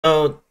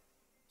Oh,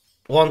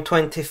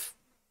 120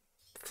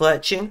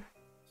 fletching.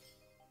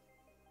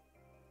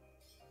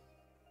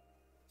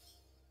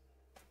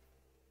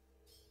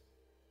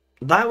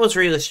 That was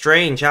really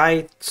strange.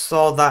 I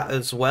saw that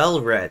as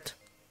well, Red.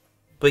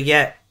 But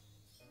yet,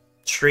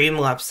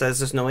 Streamlabs says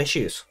there's no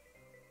issues.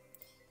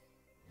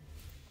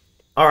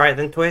 Alright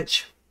then,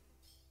 Twitch.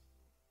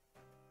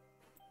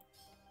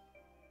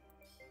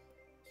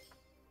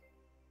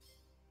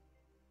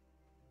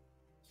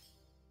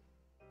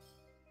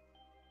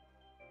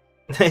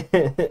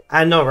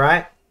 I know,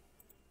 right?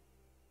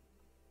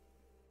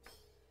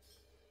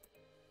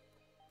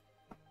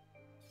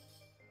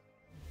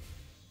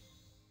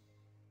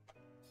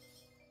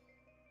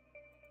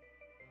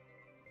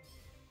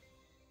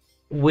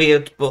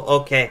 Weird, but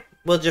okay.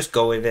 We'll just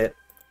go with it.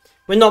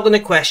 We're not going to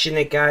question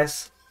it,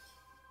 guys.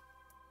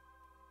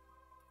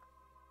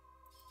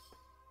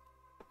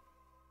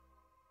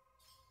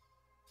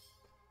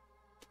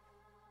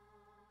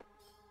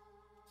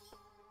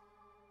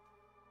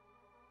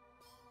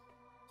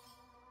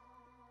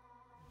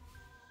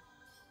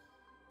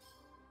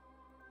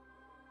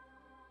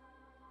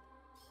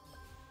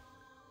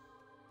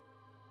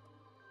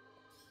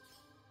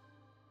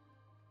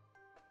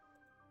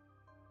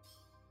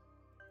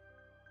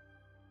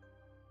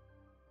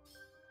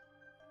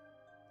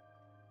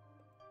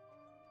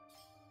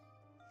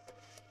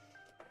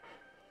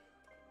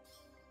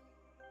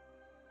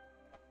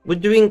 We're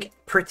doing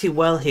pretty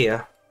well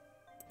here.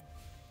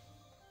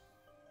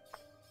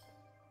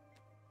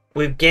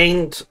 We've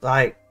gained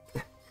like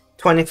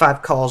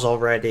 25 calls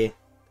already.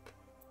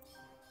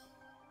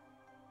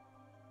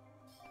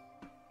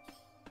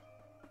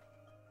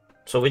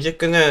 So we're just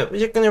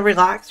gonna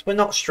relax. We're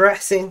not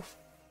stressing.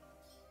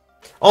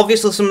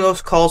 Obviously, some of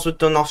those calls were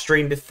done off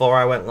stream before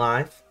I went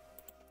live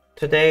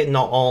today.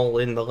 Not all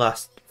in the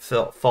last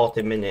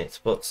 40 minutes,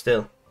 but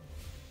still.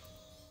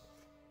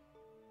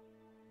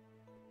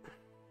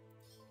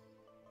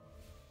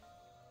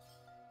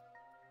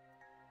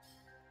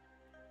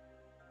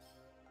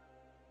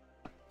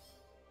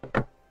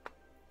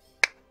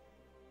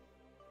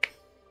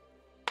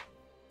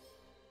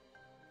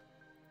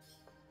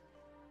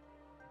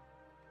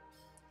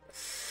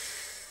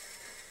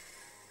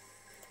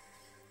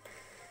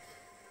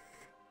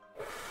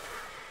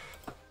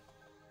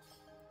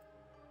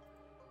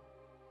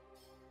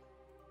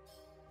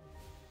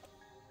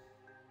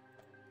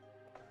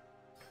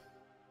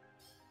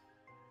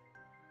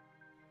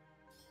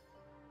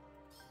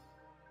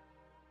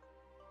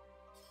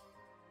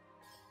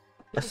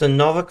 That's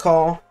another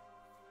call.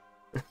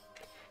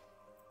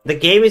 The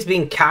game is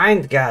being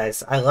kind,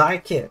 guys. I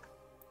like it.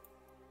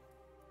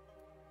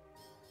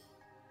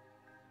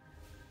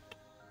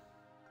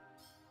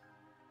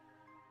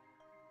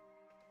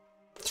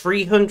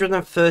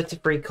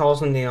 $333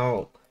 calls on the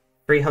alt.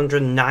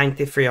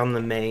 393 on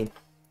the main.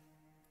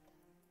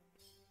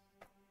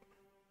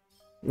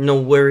 No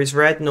worries,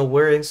 Red. No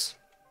worries.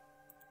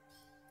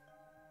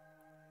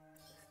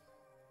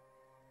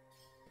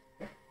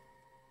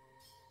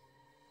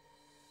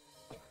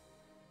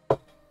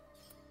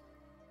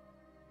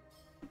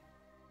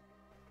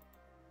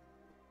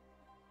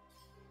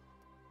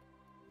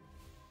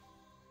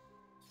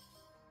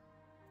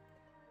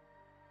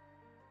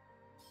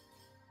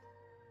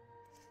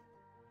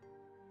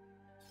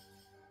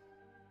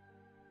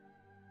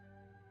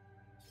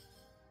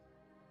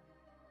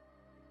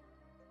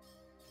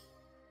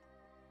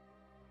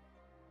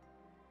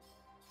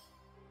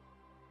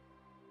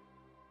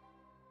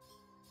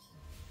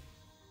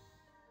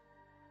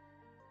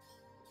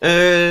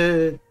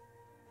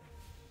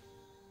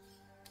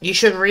 You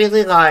should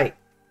really like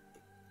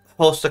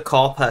host a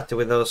call party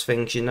with those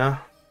things, you know.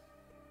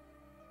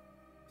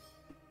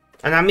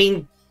 And I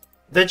mean,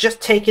 they're just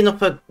taking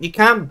up a. You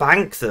can't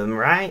bank them,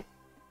 right?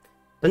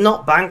 They're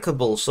not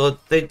bankable, so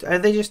are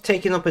they just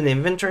taking up an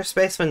inventory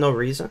space for no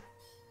reason?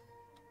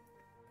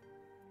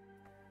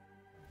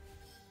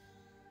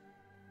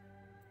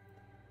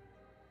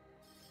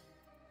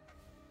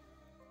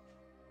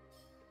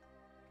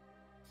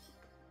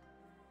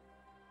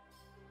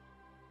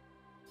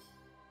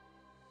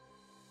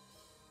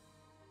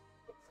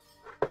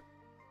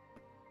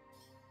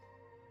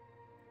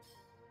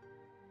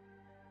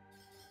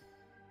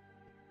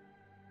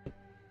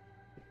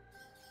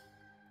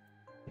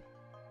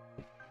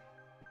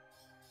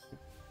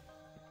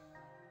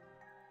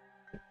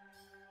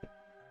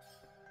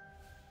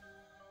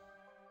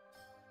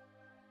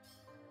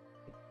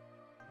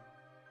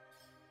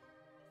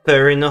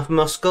 Fair enough,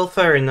 Muscle,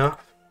 fair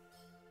enough.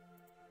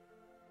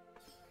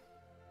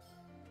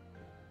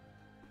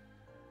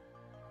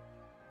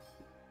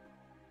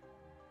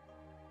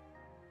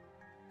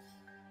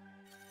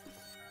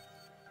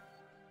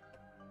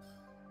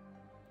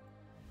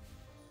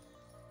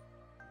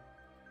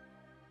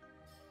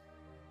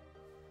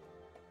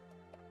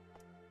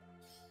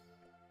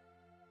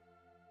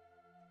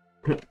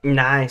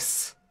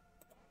 Nice.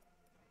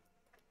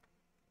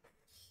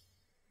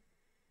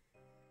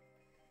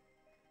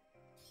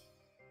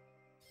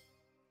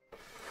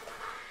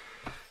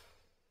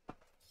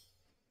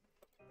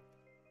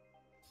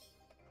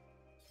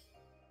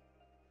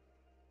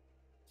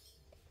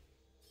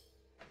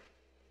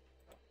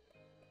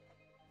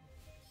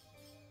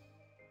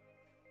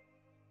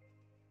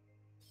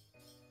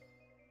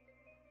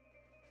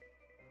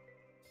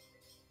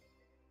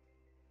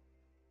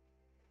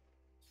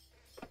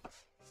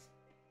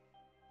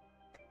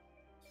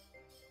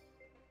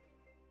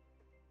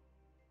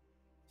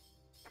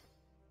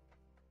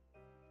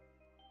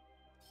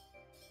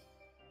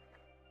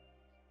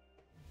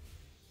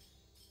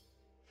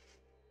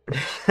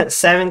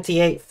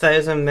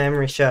 78,000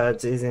 memory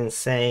shards is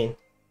insane.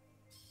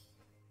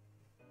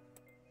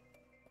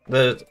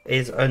 There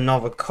is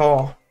another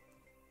core.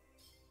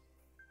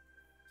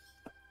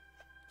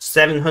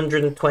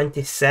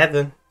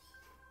 727.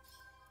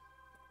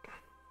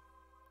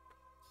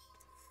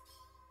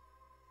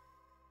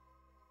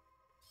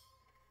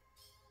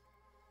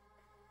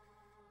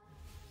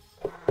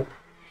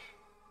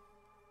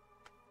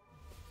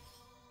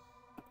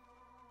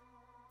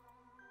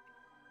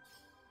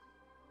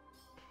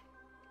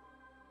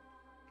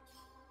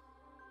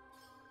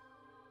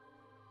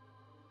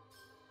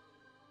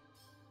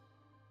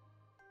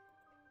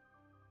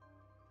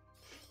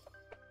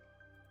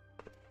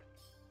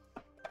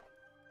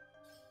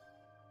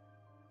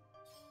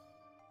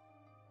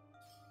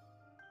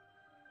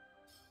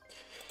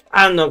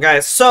 I don't know,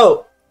 guys.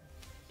 So,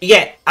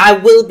 yeah, I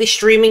will be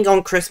streaming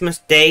on Christmas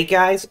Day,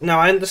 guys. Now,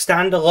 I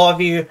understand a lot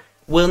of you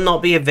will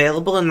not be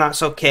available, and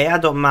that's okay. I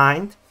don't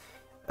mind.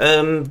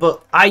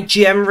 But I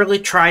generally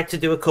try to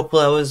do a couple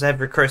hours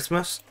every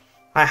Christmas.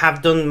 I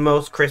have done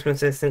most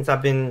Christmases since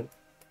I've been,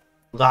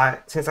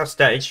 since I've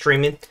started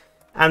streaming.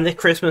 And the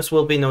Christmas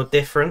will be no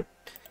different.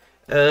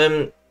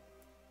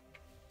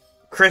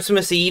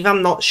 Christmas Eve,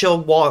 I'm not sure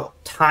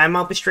what time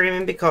I'll be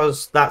streaming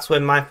because that's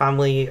when my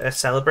family are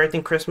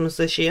celebrating Christmas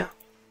this year.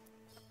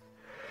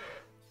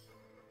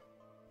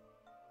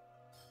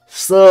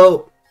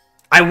 So,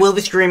 I will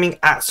be streaming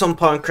at some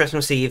point on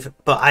Christmas Eve,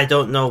 but I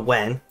don't know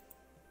when.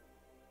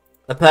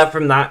 Apart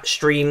from that,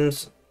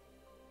 streams...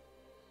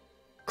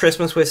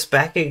 Christmas with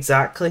Spec,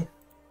 exactly.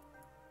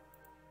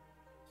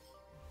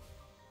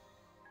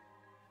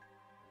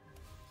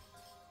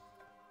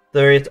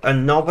 There is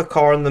another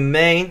car on the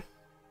main.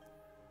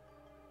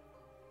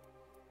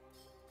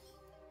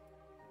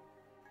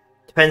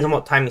 Depends on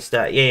what time you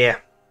start. Yeah.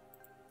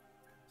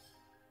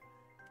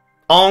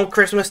 On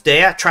Christmas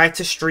Day, I try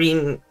to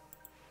stream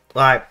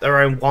like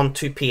around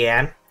 1-2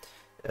 p.m.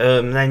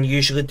 Then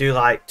usually do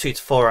like 2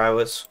 to 4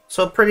 hours.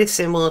 So pretty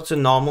similar to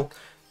normal.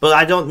 But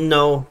I don't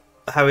know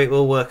how it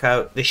will work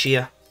out this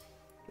year.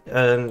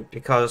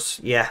 Because,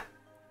 yeah.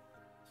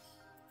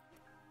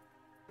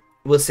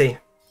 We'll see.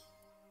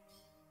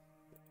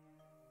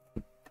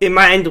 It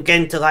might end up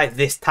getting to like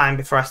this time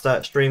before I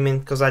start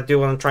streaming. Because I do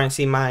want to try and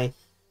see my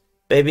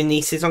baby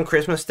nieces on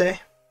Christmas Day.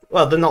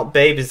 Well, they're not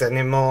babies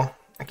anymore.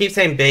 I keep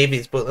saying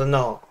babies, but they're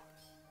not.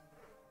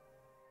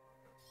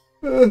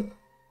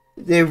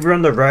 They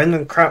run around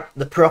and crap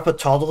the proper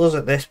toddlers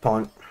at this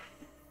point.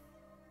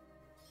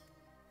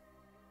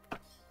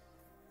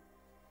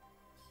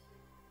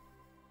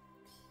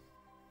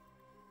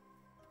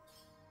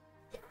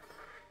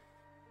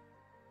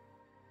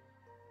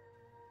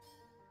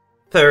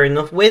 Fair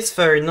enough. Wiz,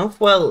 fair enough.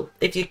 Well,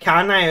 if you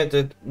can, I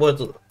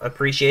would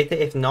appreciate it.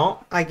 If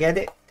not, I get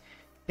it.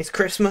 It's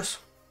Christmas.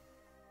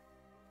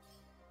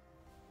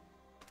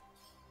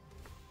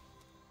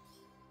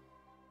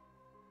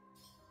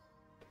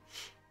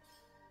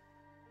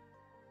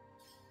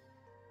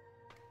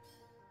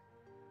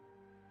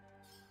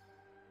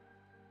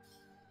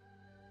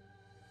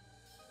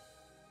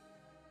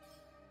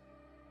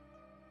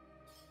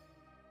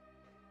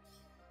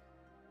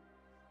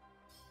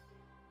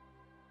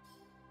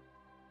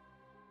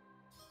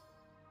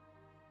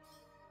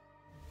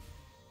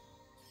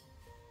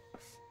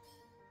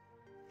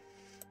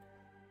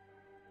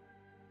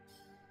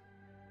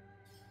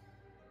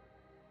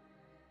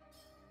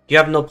 You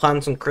have no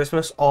plans on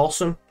Christmas?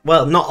 Awesome.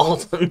 Well, not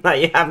awesome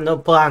that you have no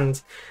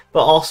plans,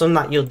 but awesome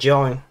that you'll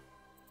join.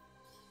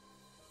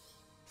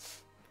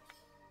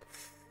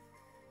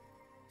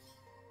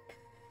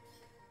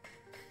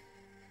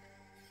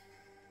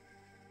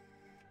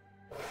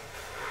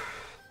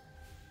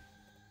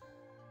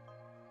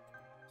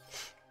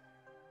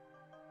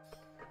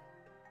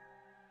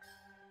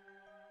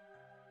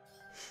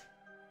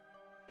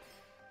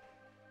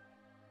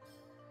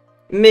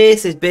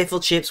 Mrs.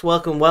 Biffle Chips,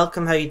 welcome,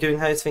 welcome. How you doing?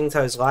 How's things?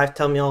 How's life?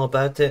 Tell me all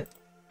about it.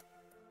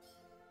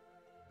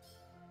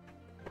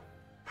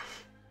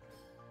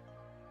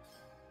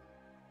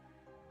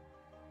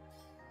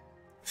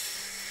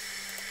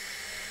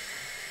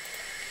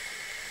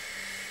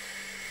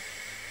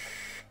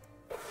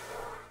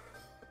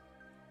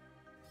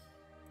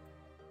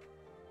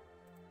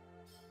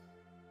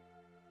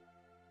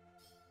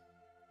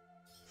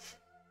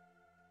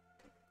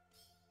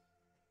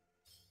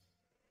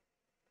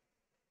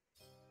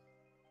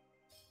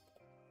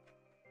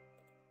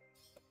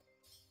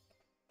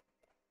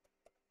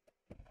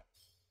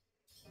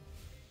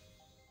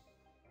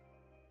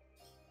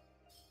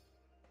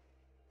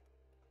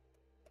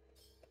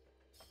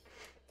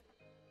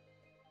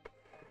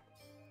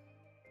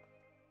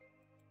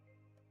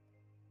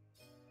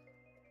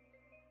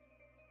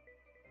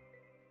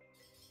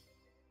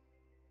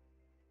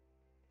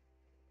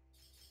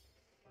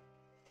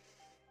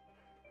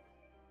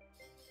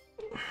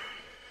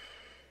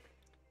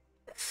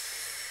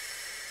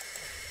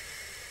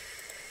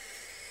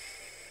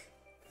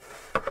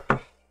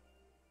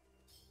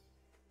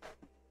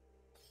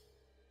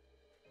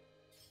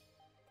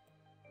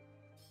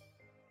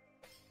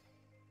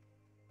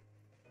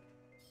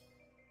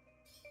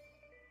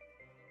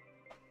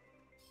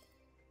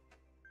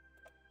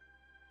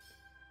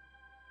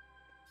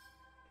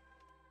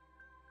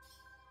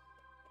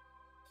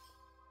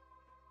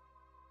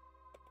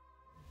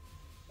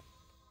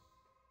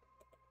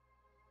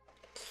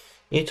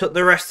 You took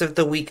the rest of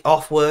the week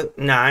off work.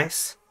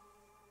 Nice.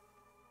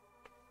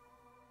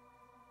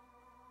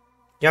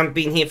 You haven't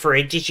been here for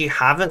ages. You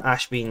haven't,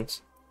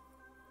 Ashbeans.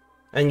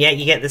 And yet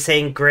you get the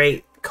same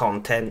great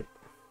content.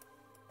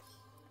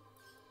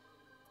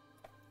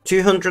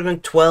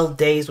 212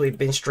 days we've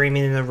been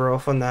streaming in a row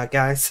from that,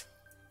 guys.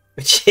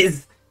 Which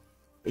is...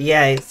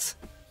 yeah, it's...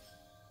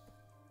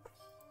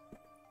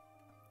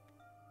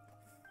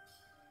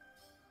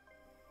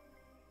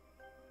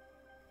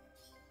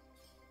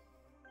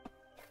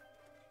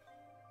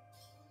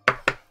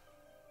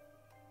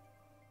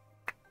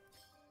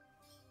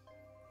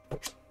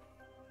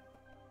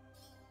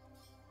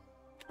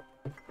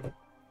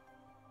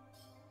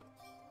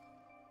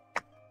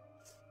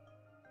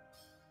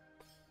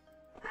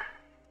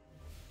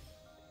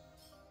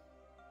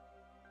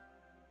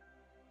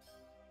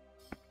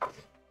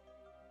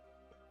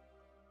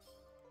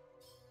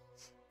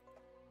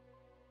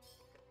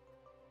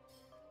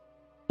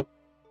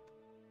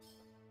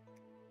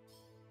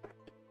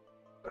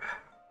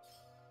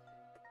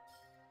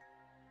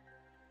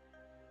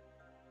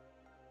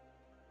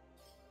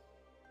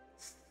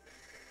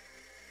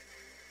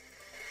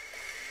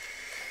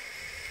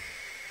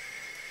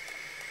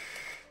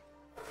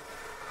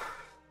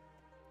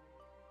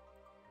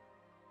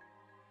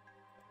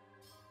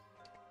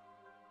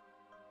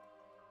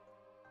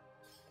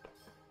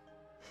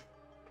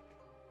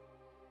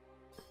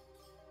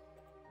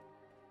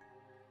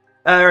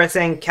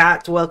 saying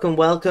Cat, welcome,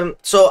 welcome.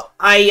 So,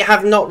 I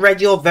have not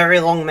read your very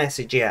long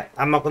message yet.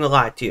 I'm not going to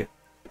lie to you.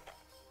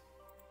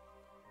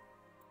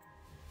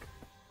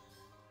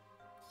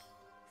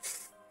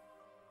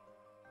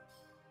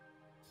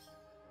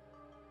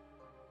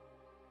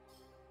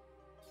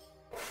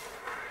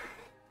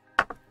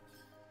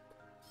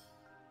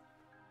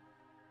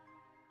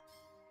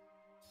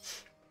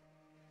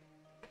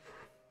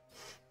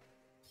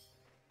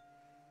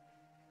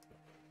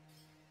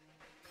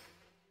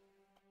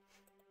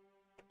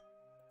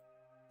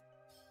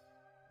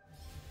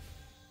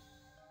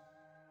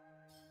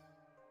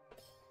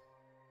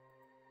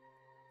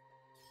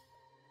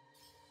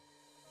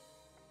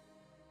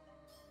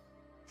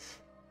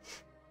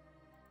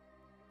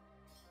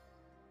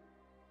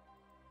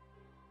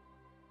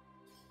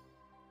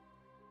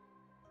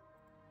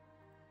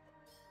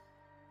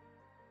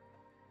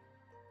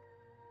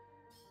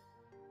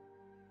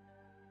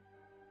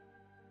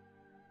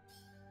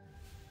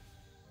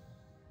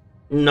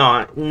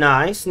 No,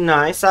 nice,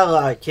 nice, I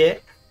like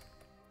it.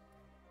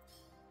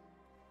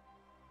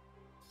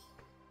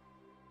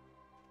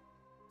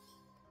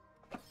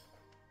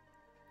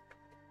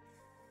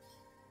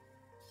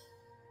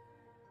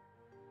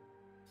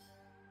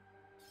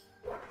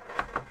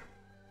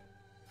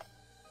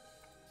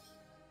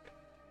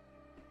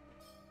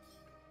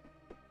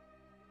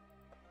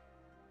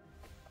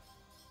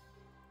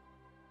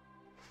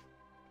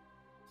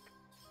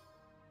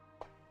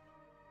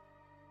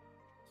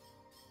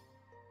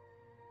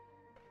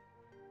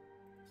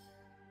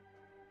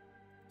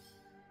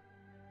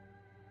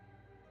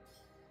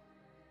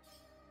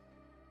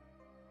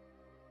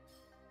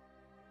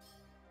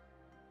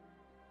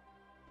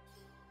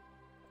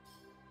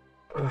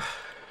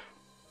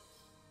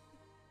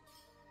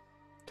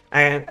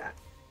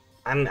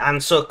 I'm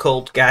so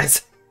cold,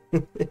 guys.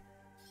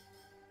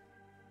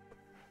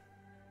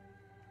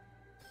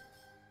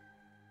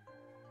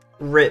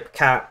 Rip,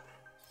 Cat.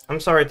 I'm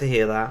sorry to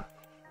hear that.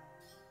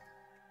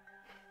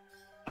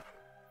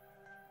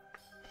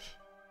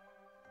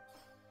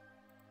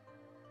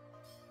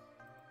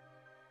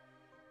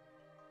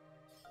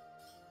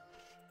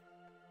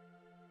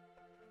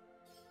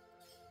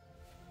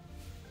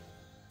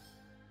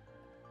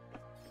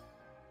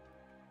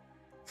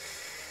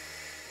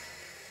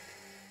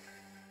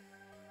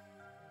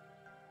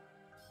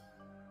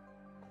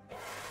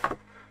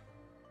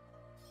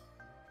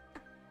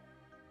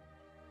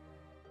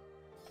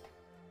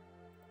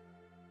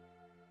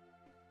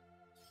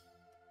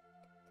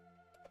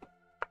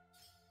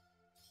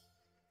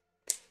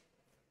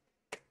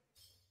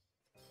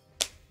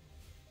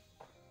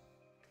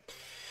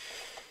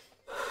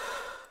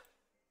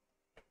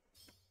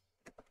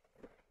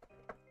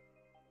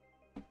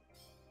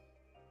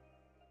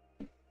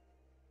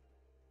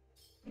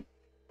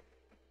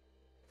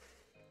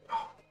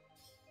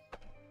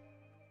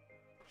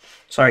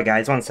 Sorry,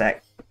 guys, one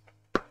sec.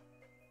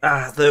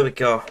 Ah, there we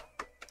go.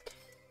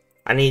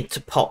 I need to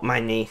pop my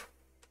knee.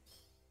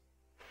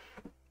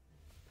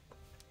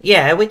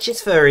 Yeah, which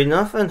is fair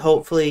enough, and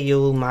hopefully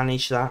you'll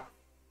manage that.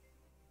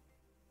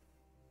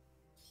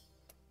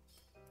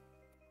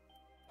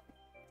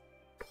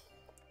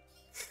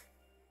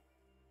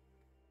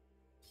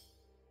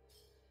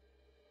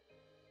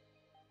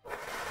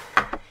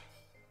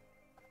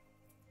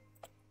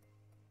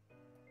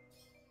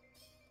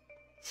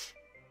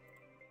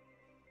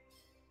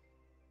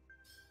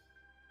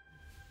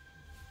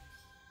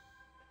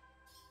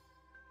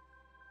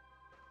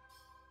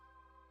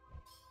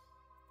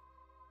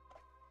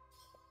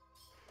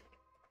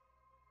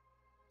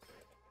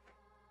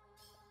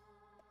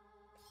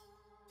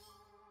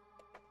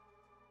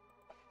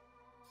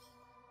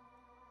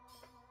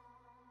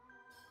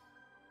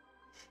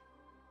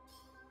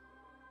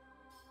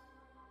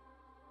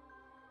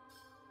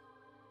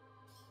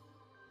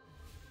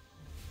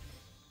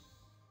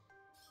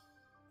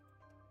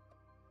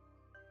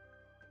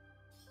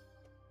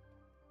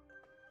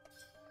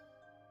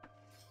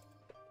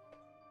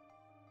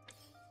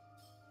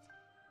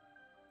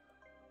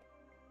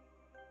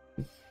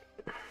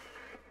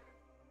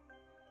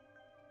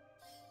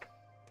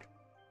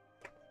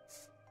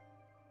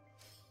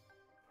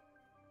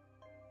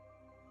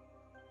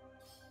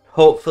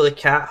 Hopefully,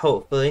 cat,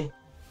 hopefully.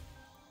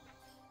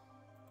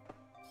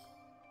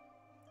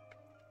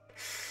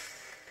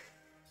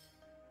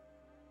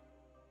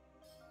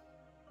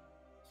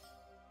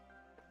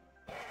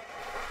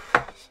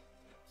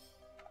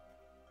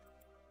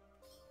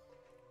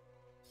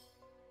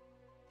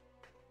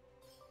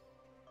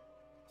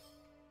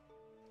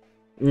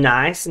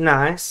 Nice,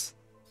 nice.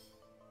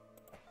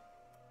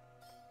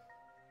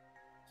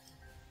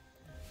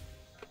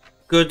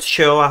 Good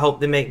show, I hope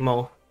they make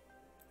more.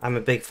 I'm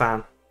a big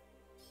fan.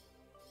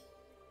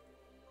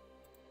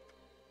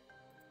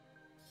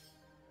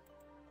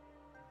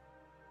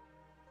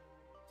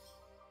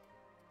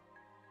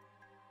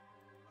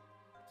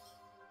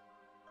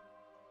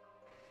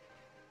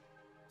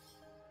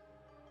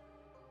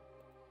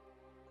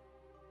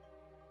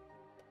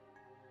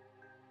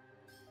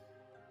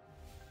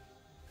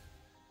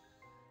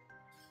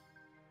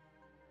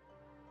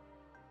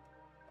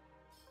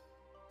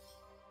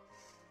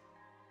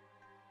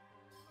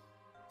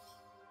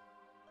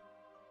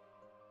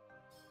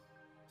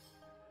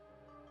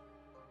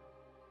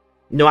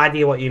 No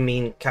idea what you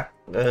mean,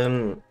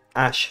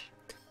 Ash.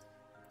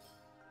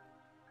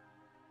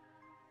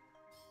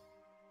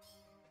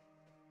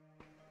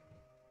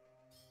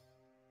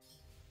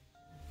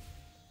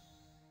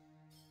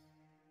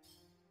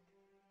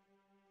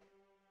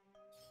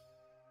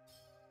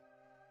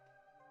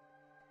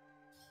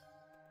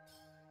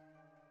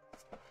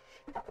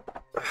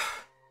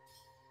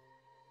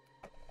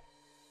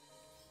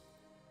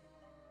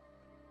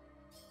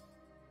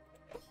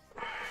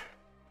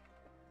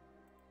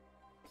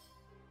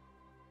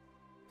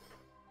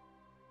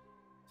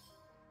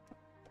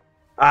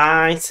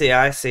 I see,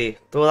 I see.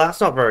 Well, that's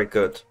not very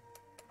good.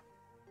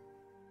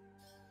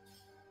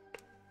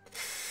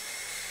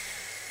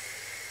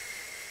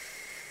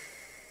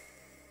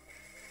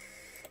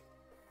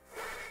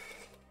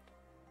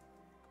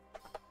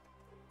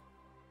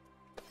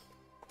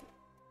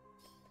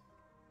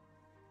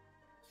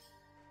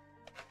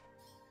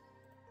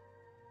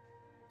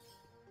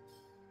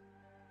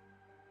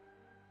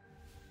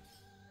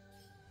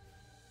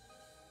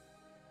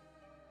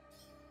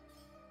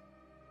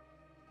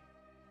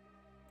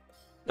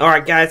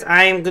 Alright guys,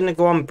 I am going to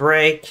go on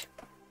break.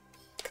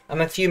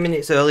 I'm a few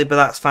minutes early, but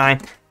that's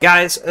fine.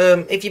 Guys,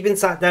 if you've been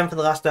sat down for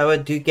the last hour,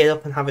 do get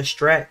up and have a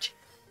stretch.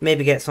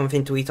 Maybe get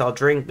something to eat or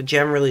drink, but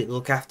generally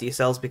look after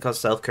yourselves because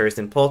self-care is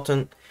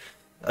important.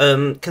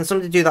 Can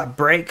somebody do that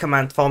break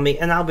command for me?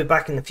 And I'll be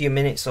back in a few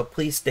minutes, so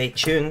please stay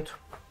tuned.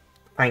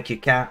 Thank you,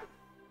 Cat.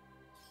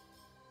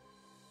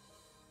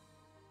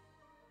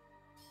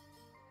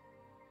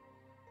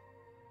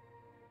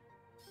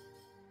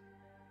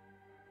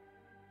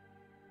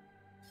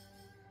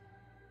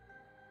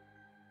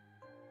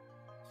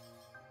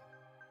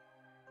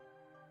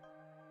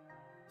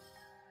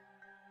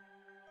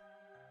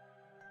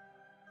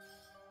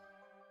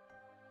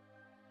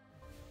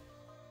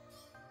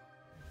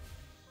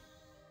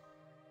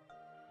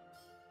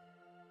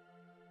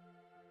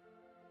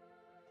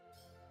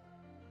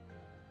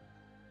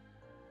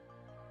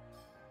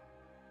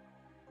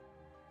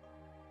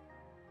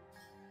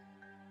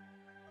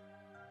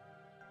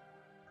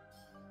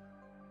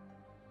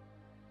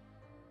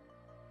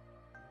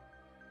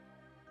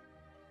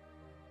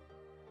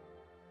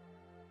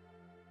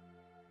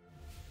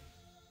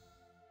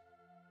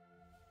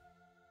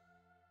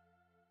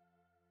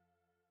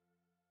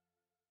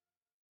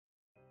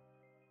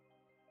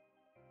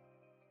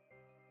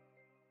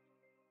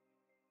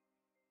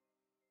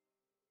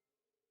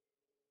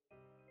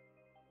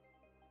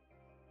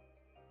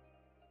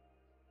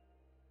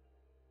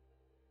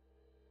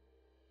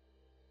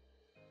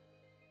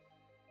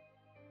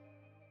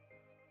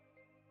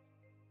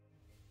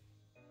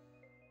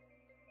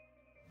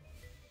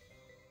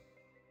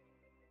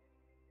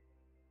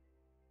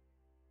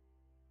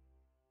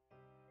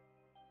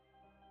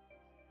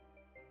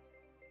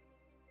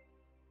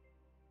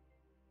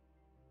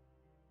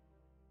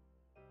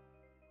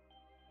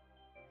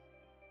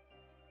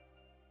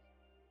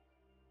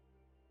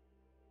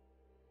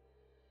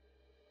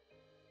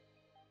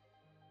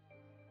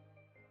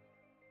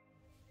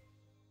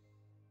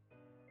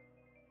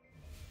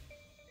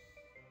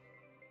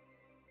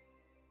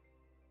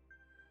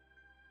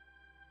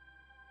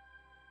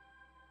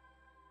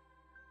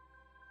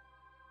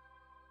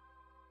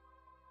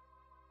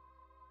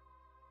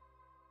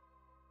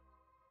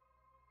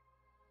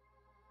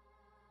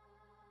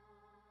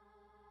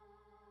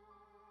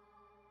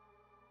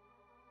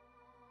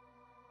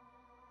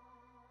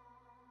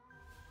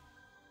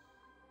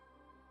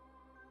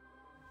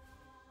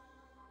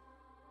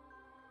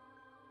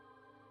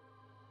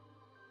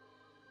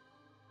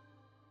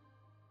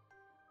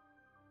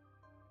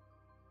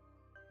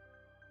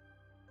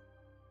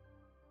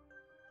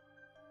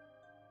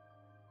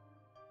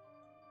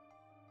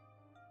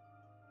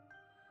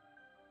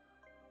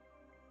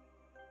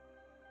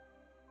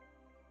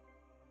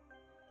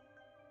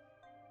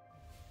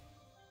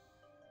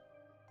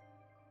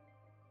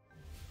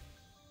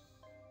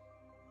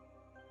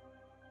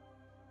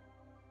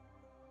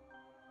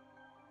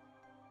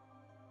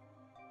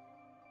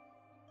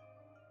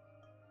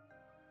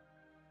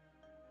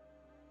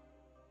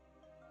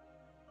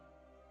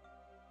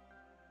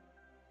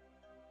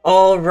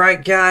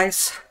 Alright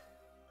guys,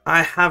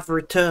 I have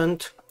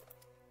returned.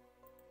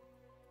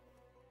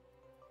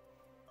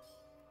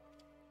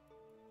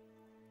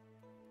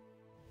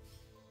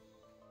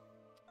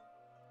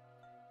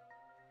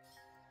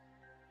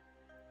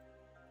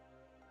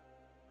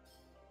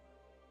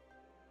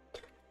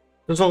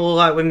 Doesn't look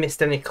like we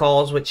missed any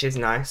calls, which is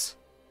nice.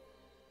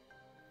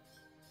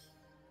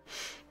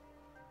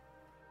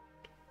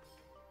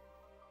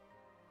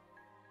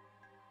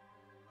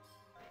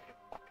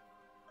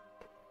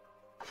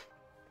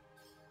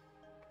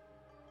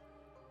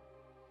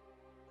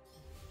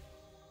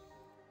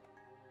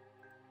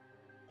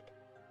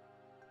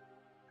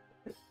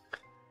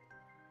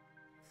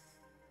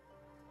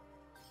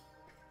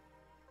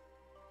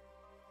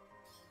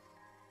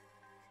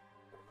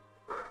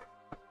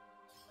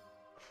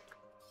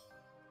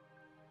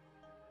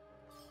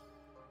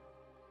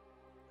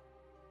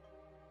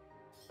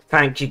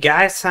 Thank you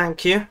guys,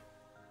 thank you.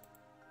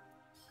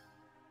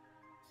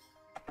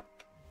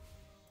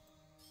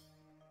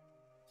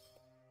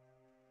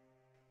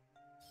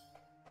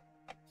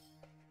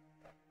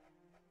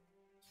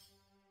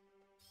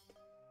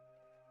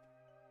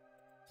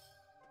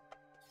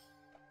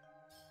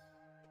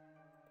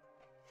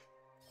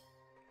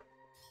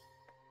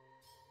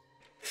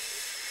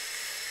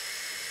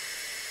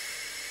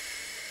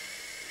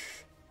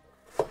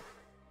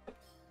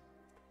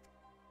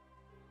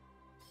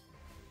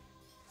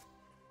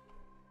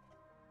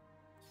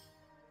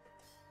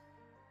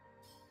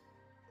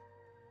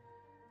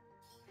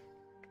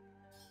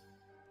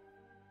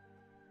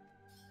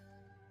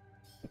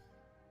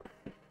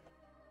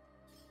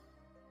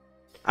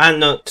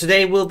 And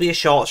today will be a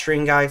short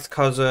stream, guys,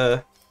 because,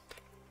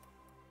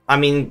 I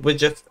mean,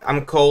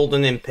 I'm cold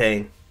and in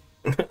pain,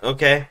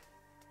 okay?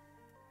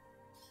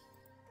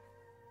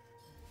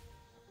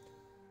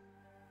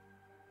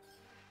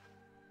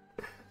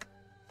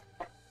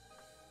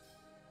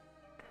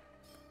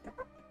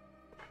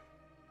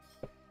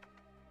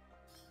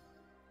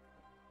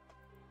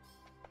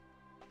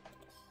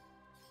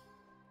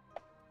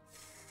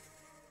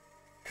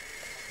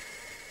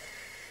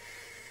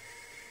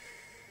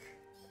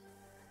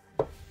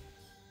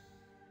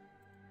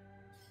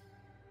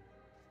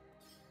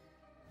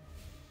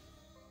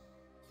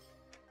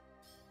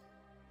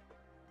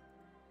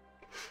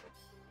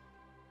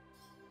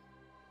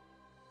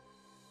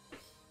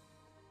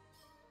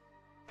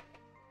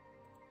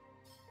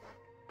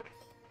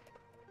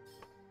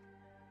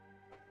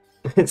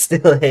 It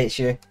still hates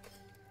you.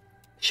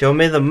 Show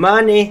me the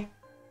money.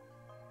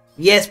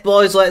 Yes,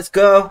 boys, let's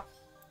go.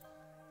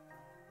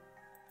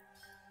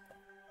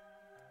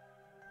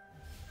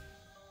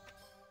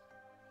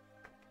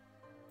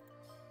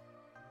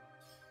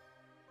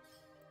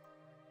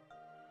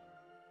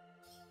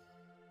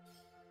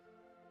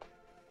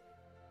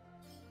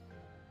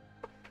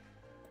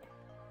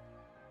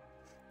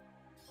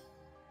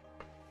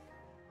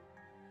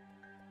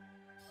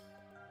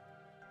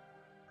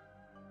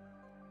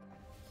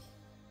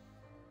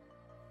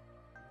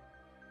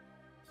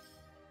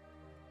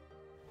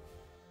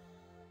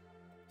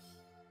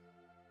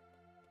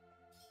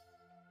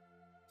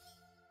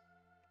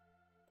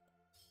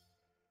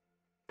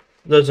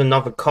 There's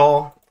another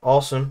call.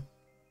 Awesome.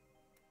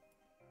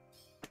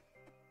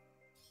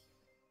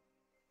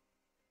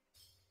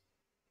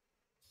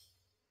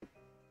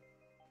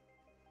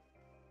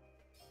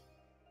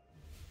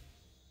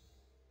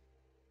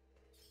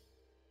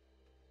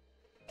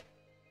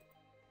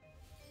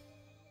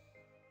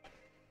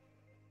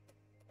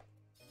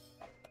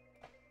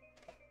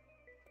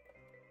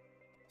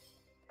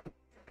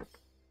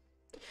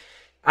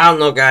 I don't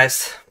know,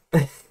 guys.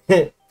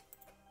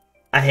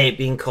 I hate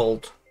being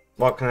cold.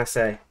 What can I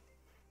say?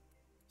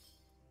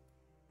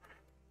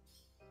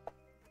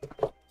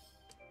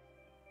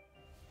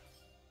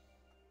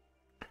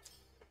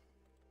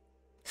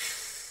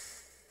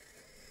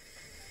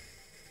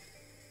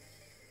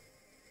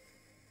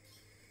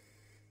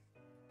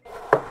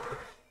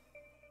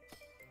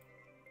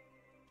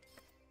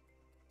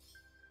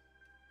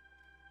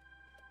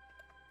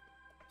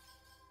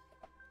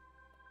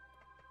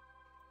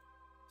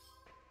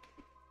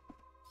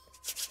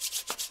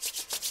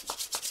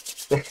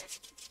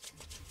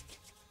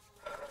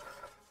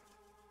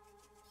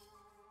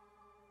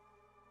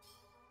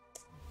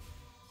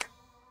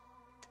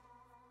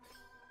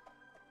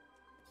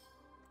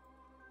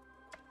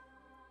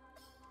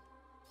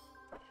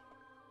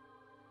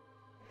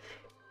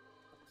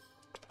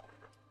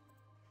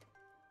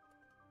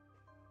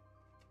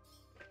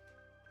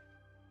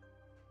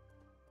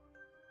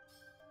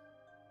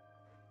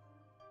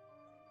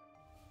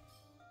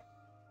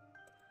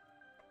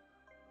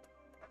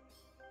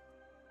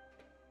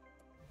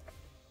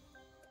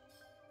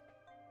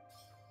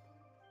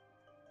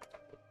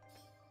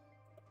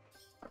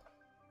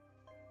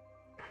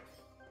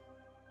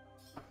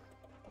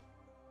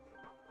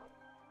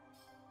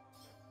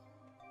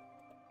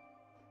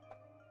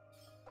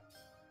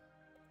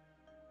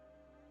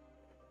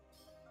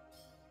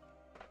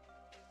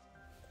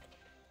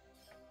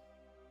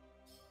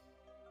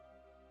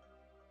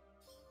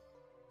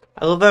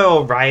 I love how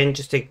Orion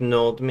just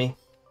ignored me.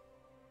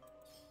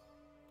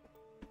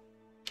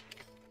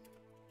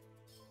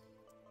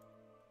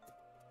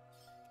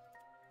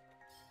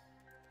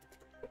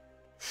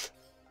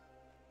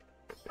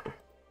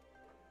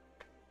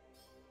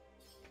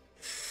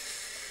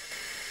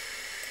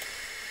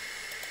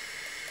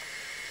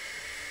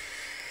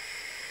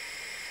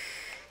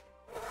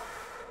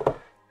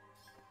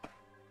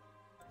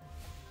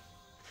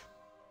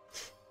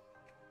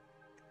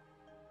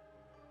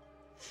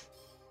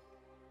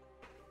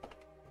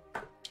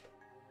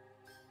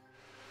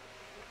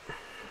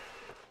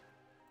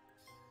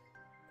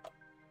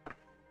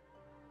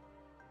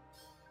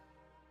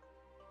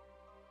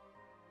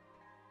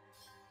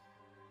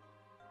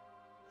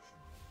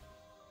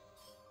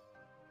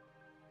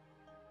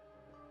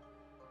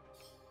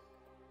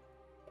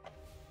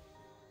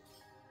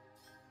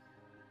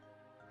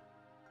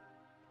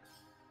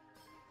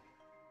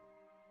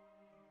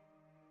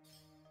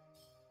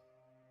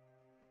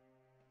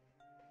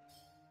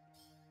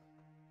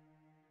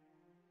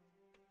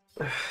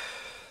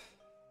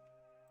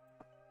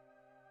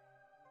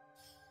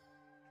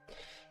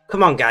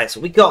 Come on, guys.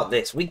 We got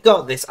this. We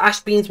got this. Ash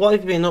Beans, what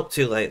have you been up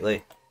to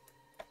lately?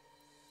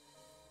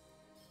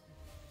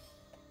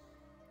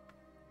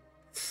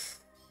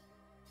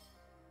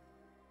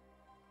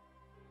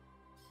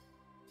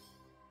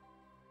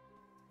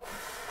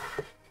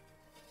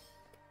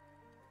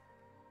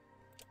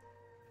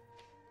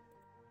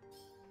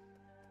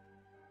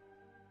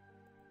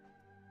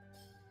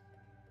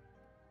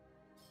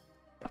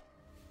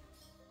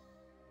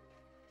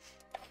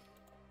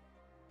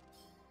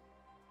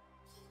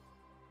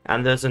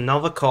 And there's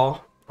another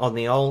core on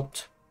the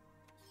alt.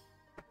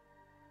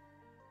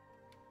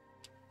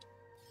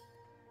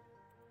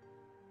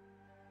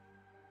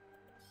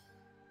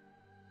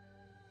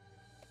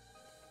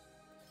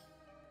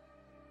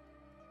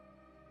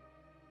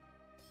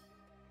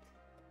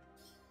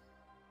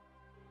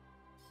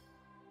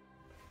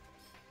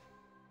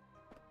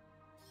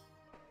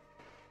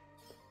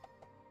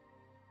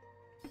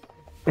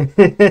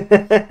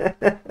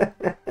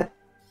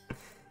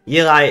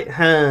 You're like,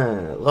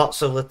 huh,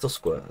 lots of little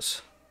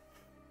squares.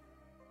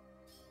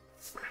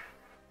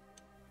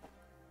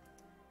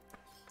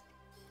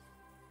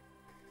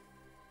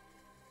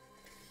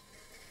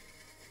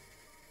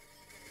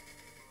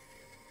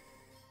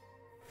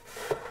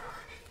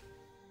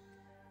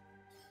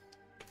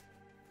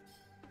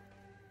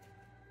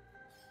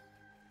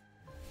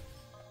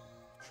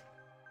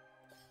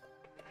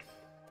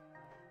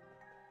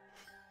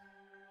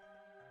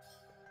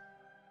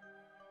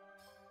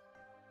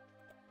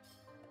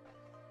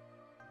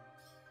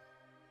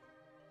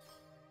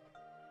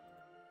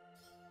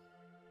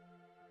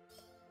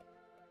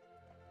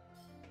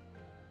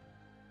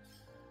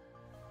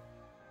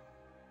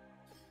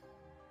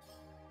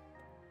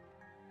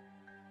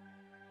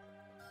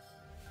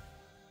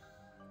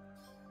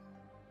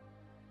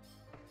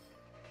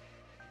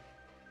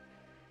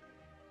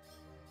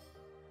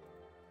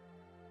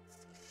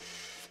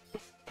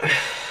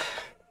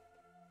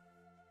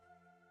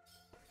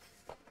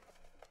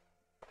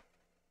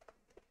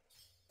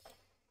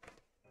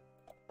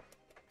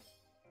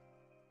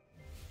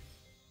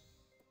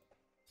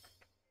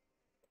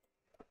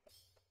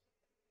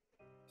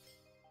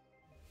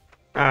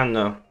 I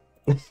know.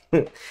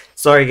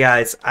 Sorry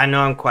guys, I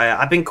know I'm quiet.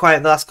 I've been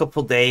quiet the last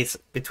couple of days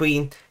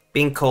between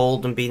being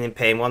cold and being in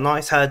pain. Well, now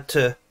it's hard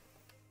to,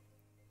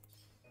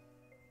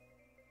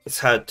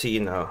 you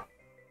know,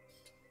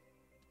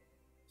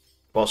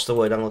 what's the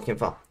word I'm looking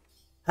for?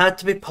 Hard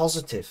to be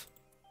positive.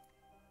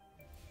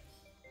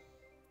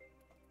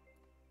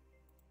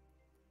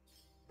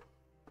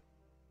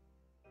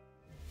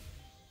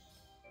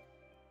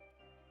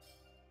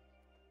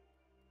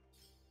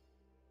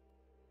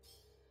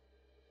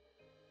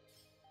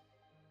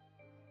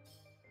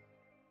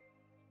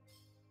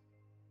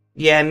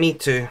 Yeah, me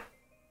too.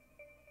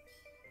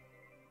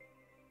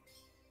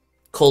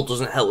 Cold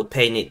doesn't help with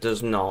pain, it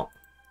does not.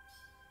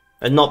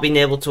 And not being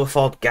able to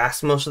afford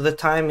gas most of the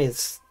time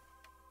is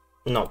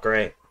not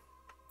great.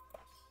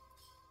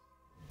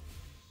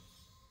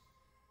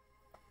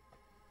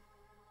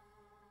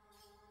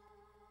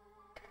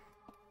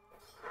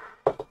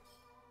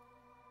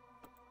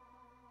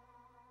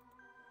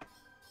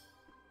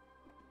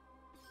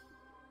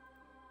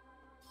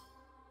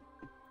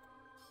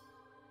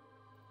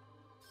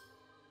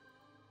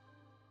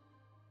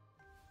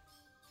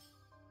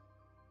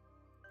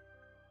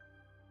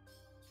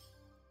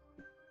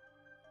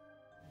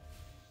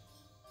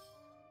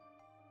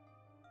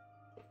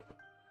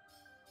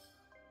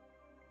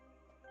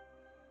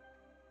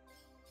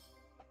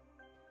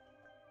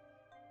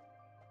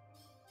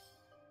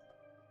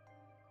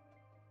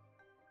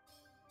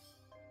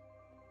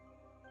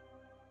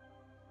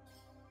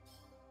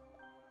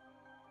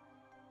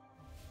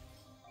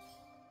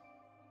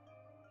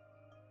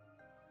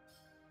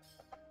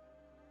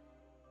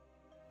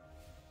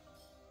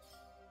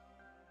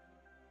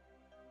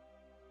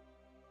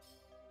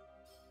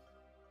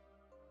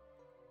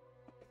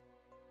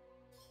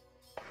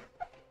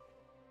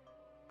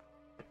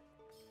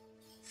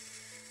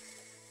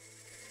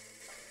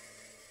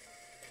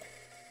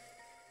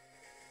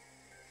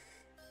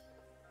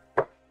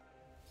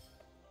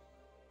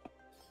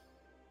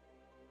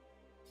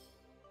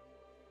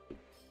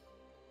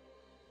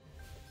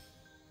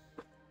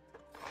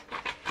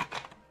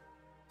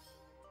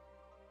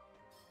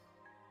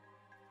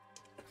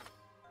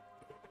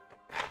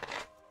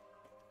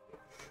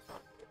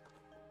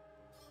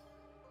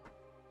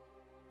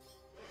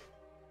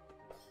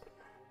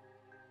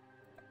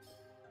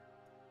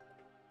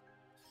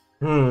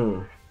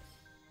 Hmm.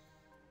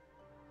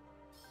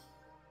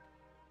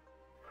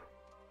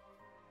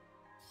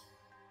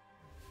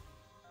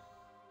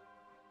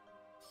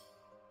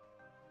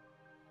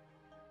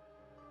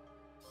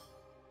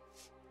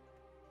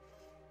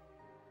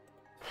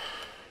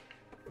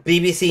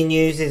 BBC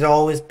News is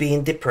always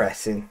being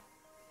depressing.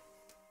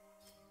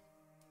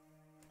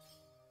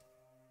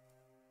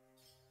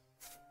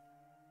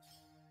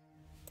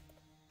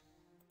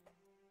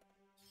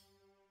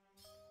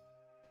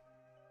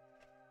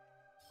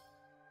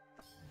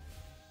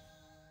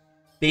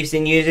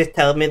 BBC News is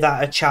telling me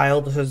that a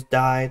child has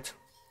died.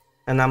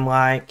 And I'm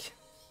like,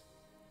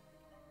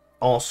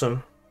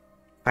 awesome.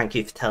 Thank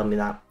you for telling me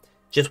that.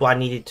 Just what I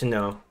needed to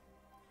know.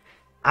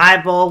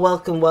 Eyeball,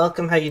 welcome,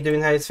 welcome. How you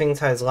doing? How's things?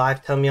 How's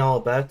life? Tell me all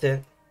about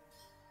it.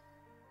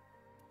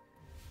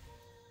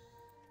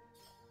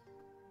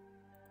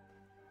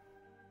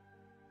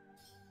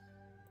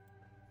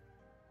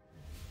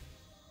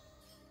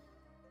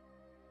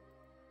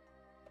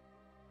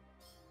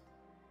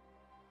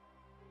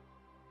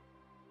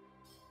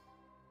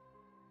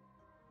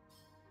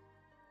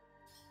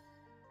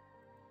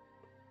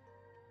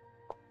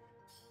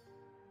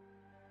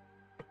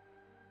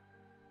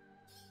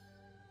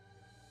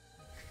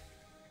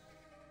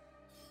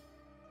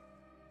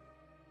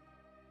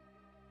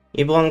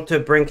 You belong to a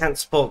brain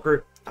cancer support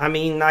group. I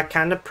mean, I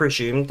kind of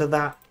presumed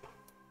that.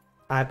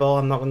 Eyeball,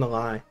 I'm not gonna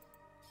lie.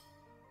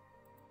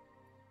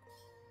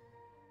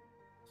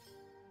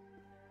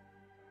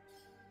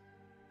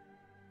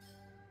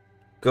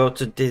 Go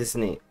to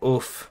Disney.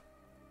 Oof.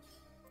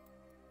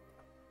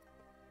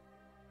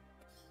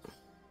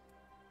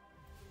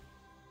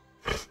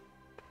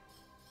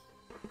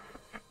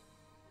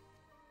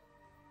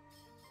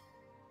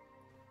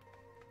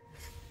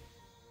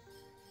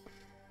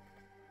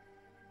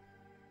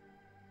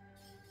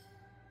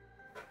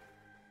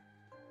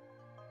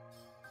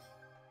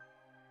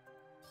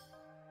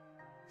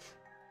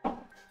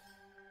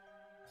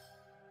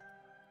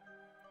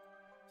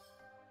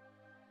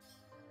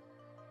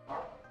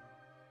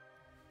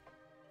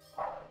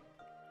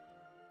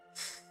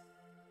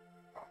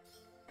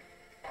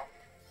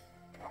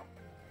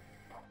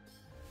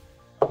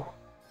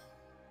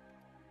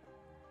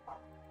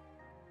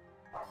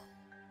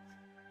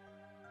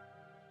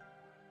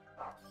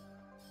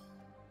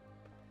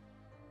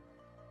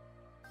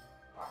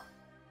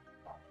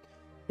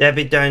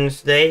 Debbie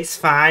Downs today. It's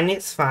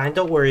fine,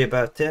 don't worry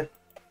about it.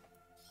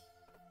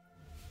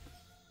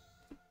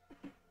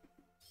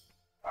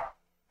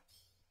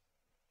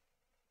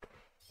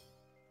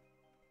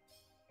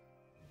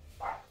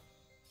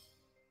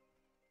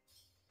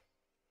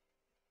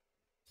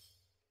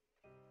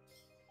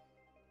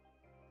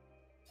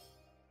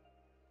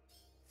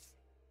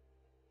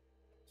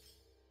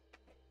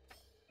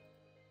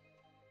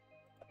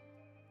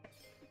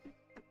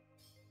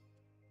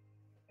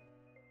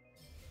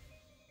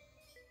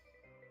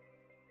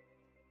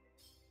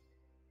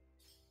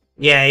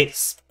 Yeah,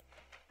 it's...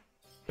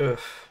 Ugh.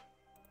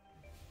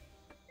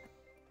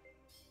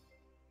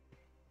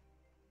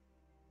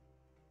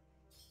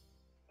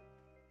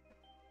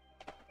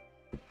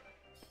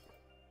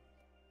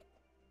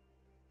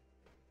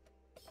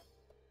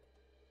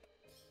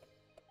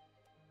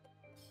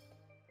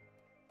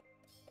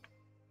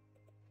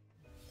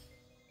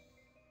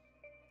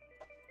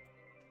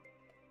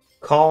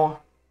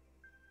 Car.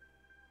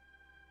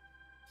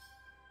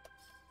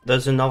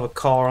 There's another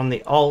car on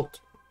the alt.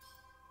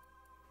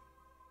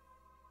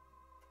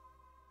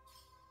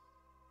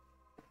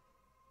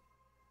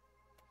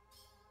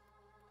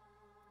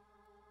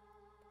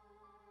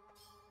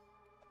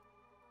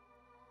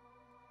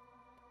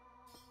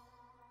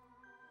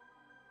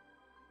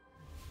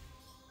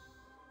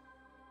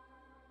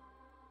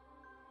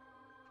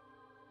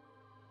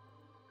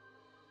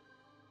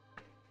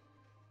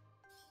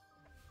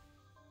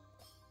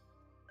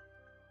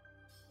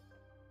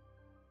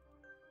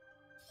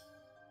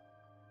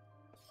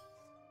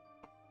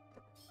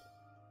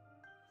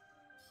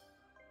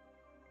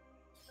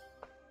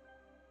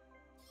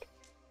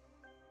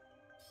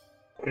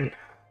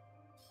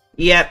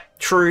 Yeah,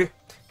 true.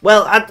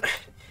 Well,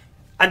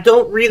 I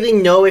don't really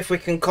know if we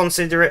can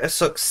consider it a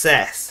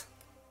success.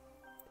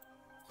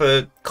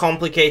 For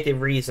complicated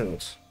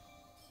reasons.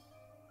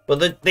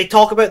 But they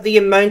talk about the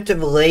amount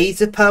of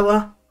laser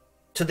power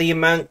to the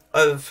amount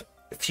of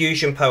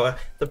fusion power.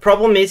 The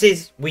problem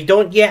is we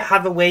don't yet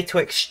have a way to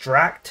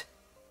extract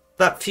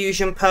that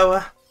fusion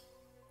power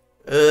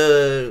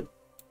very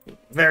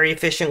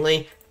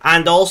efficiently.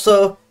 And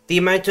also, the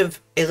amount of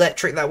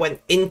electric that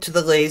went into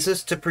the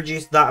lasers to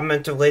produce that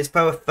amount of laser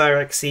power far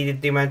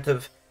exceeded the amount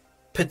of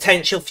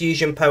potential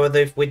fusion power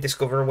that if we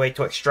discover a way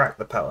to extract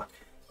the power.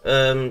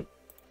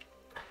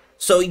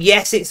 So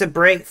yes, it's a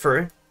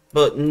breakthrough,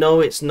 but no,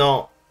 it's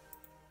not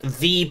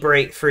the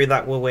breakthrough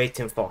that we're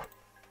waiting for.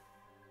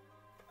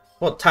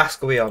 What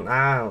task are we on?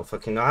 I don't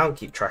fucking know. I don't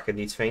keep track of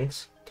these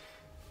things.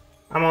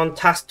 I'm on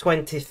task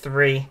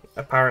 23,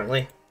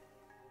 apparently.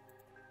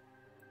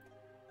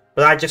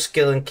 But I just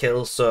skill and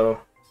kill, so...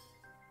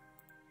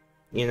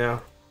 You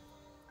know.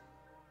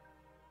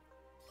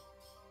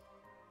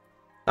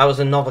 That was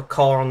another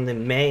core on the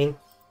main.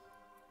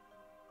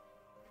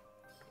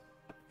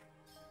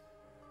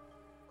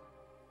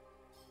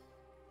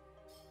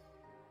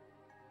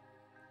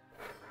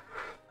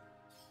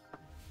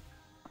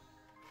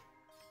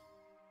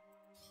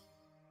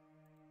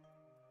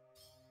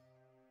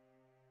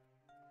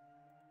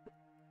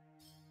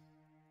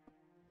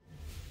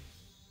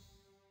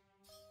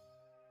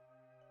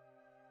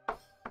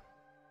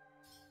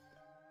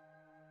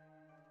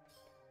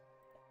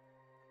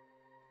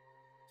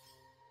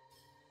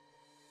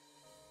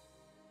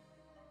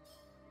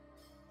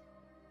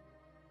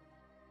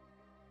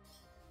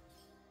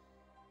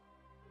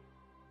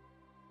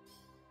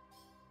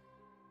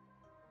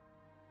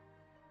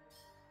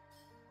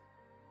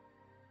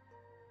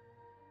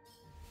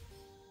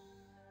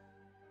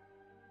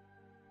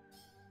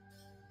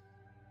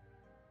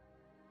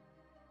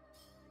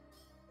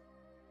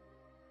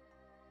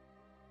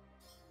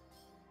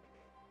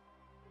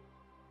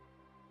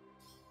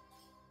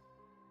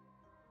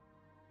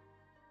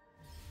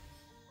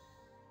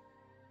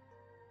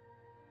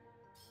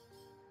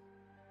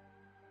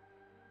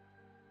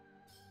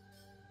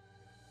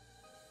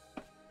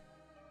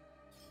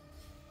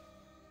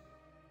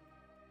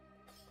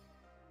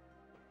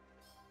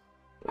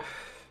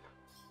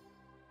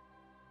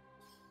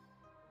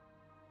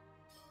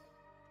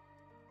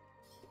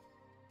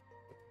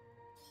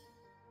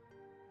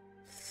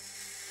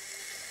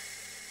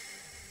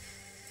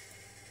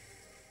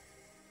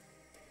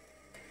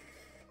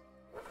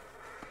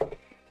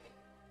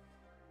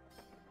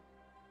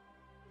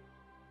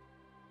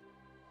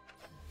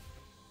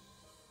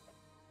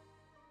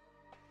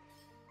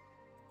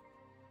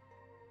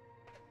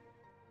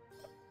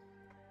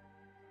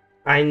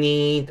 I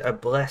need a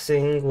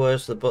blessing.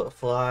 Where's the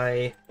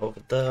butterfly? Over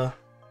there.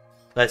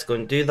 Let's go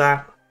and do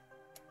that.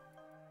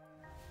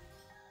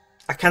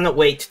 I cannot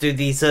wait to do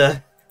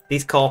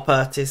these core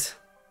parties.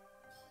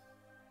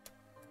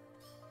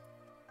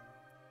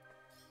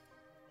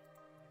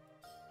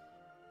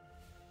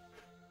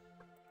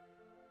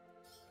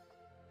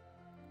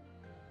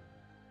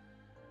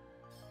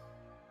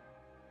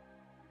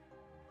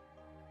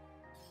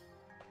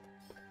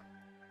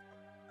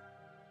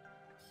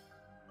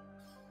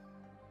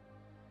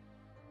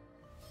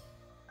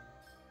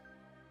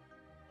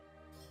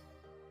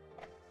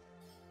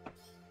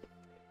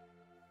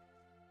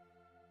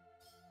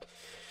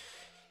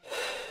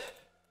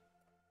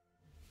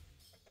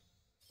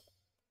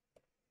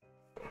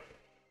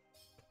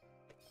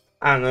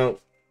 I don't know.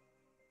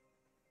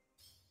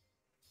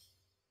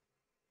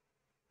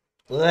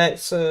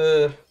 Let's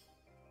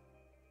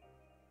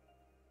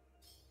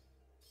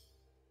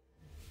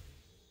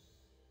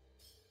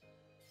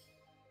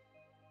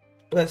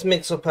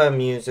mix up our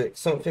music.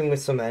 Something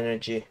with some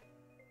energy.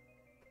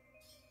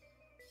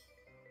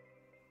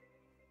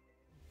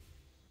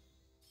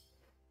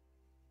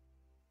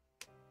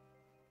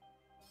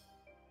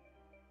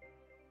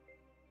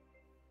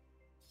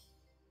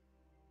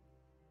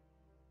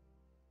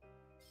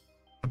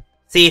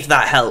 See if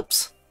that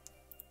helps.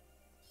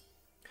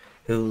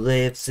 Who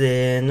lives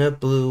in a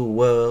blue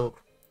world,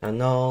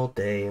 and all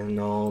day and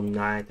all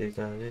night is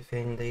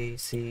everything they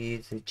see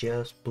is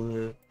just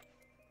blue.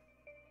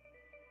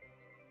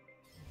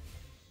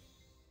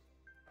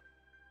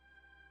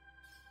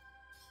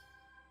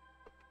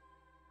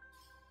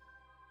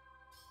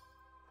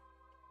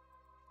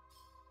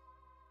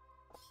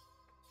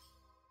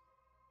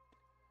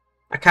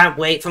 I can't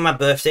wait for my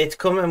birthday to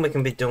come and we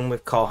can be done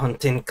with core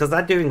hunting, because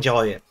I do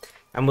enjoy it.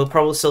 And we'll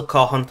probably still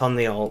core hunt on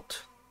the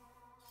alt.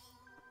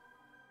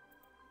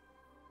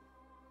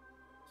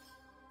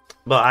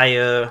 But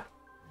I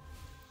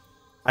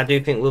do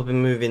think we'll be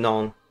moving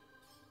on.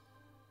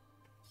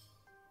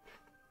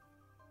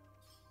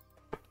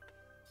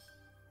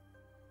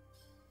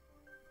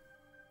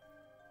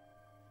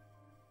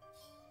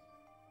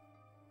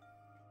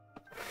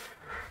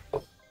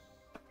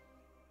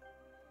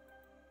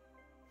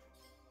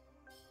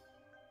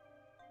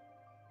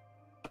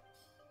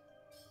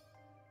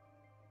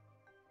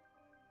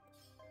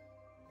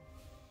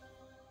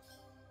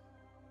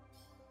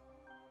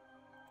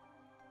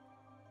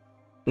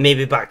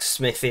 Maybe back to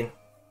smithing.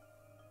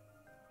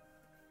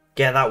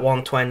 Get that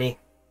 120.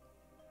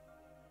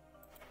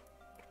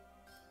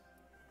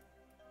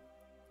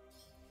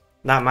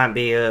 That might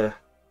be a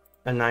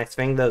nice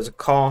thing. There's a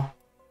core.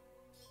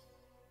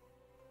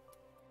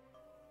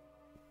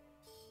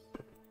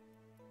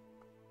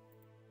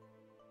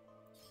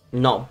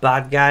 Not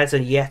bad, guys,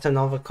 and yet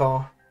another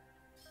core.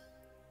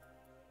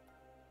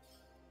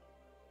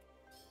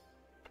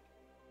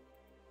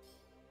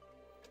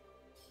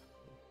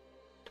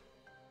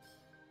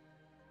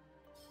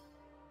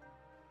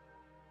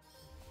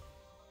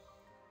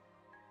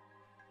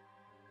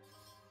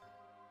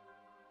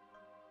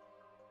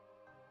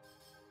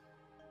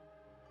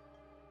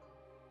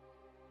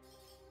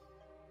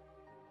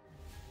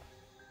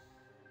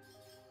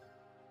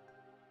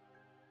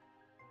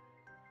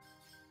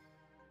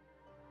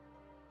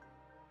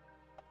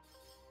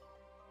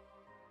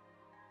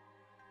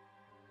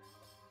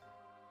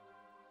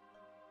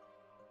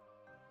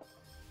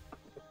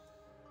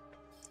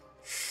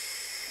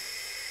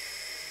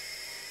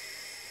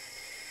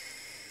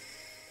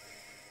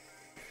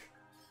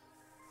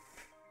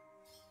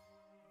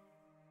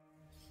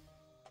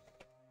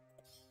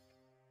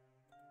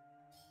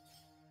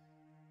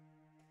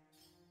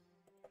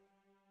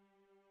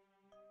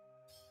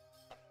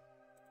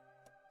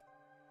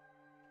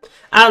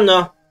 I don't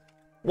know.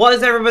 What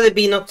has everybody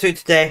been up to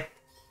today?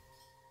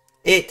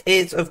 It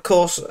is, of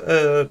course,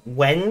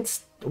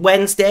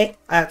 Wednesday.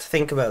 I had to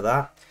think about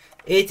that.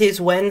 It is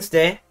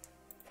Wednesday,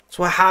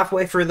 so we're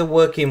halfway through the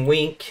working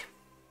week.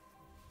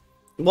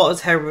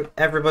 What has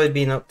everybody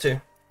been up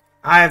to?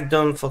 I have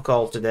done fuck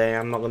all today,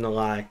 I'm not gonna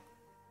lie.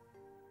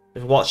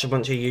 I've watched a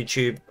bunch of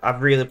YouTube.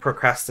 I've really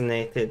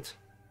procrastinated.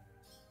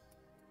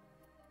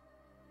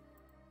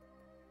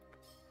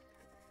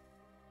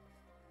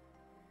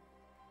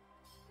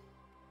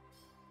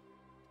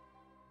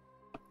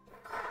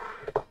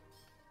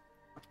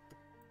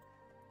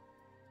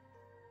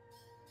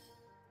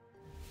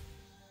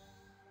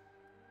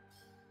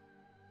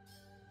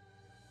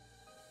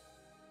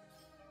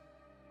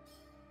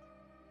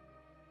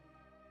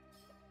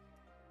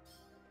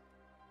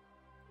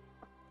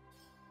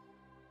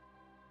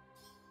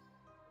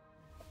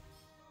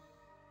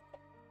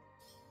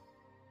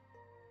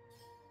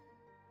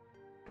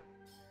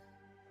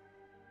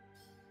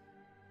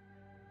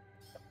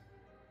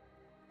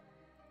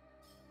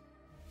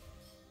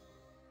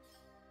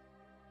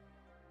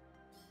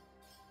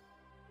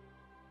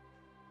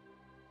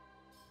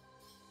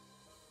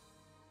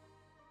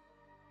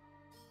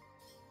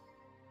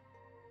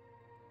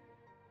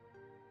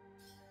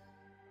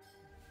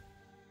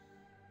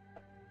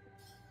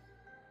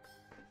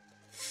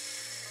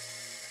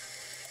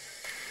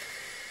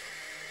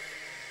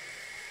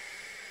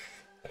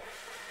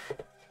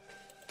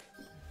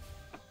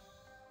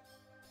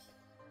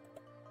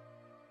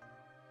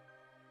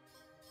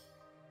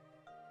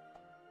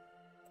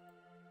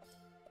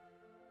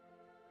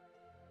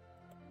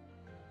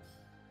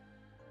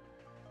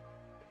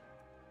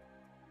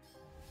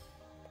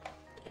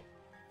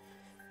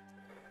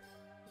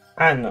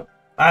 I don't know.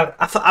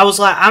 I was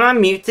like, am I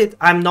muted?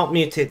 I'm not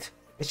muted.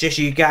 It's just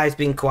you guys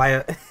being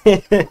quiet.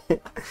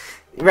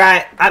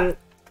 Right,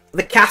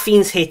 the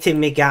caffeine's hitting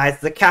me,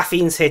 guys. The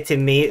caffeine's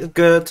hitting me. It's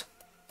good.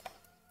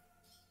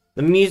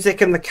 The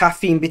music and the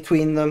caffeine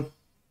between them.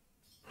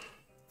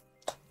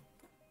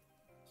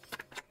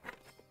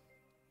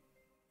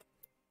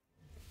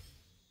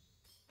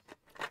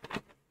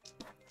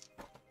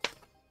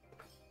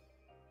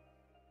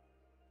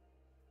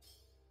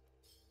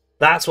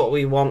 That's what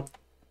we want.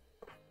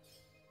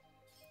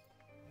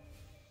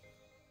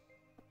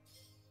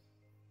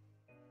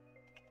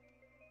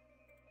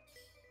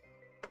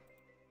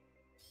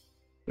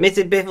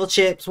 Mrs. Biffle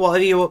Chips,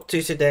 what are you up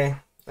to today?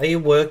 Are you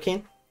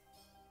working?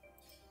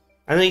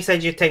 I know you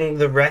said you're taking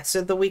the rest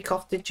of the week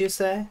off, did you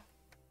say?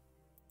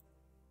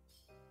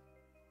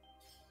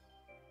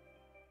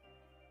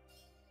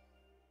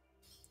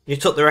 You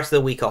took the rest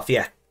of the week off,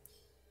 yeah.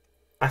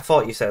 I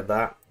thought you said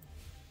that.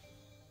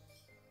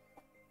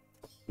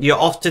 You're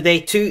off today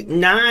too?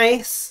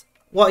 Nice!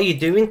 What are you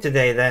doing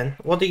today then?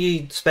 What are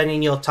you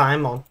spending your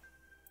time on?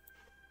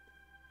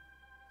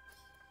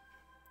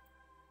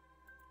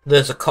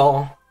 There's a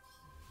call.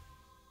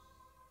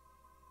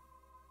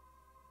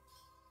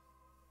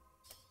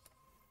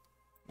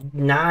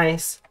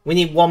 Nice. We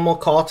need one more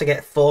car to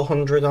get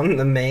 400 on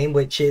the main,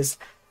 which is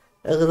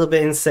a little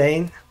bit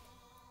insane.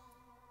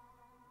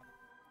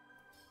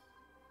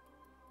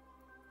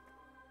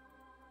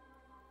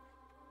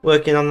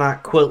 Working on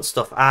that quilt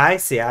stuff. I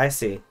see, I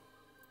see.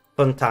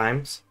 Fun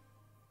times.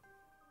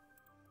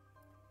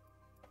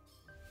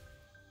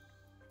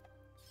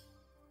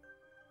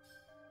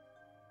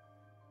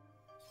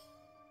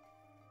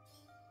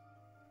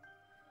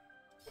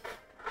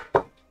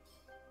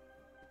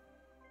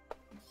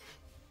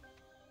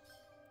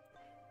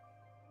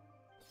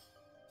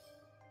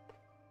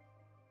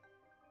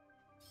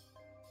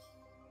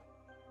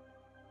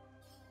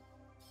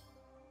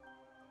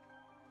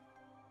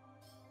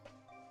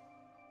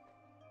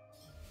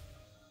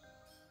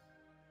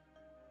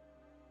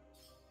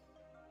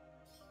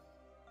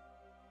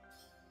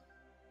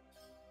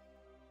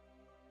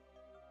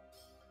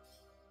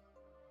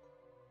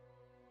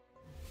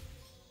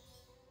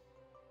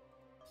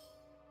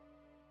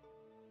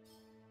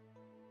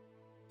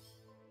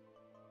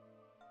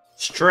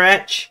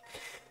 Stretch.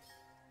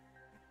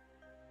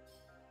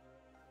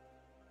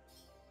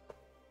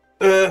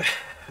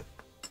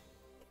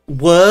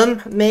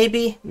 Worm,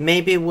 maybe?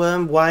 Maybe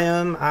Worm,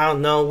 Wyam, I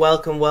don't know.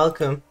 Welcome,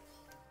 welcome.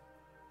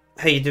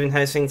 How you doing?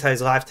 How's things?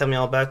 How's life? Tell me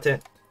all about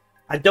it.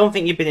 I don't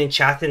think you've been in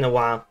chat in a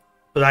while,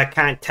 but I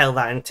can't tell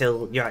that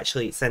until you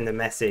actually send a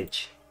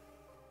message.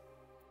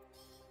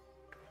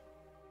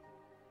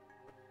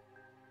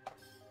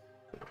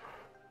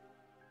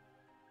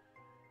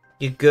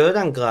 You good?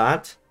 I'm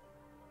glad.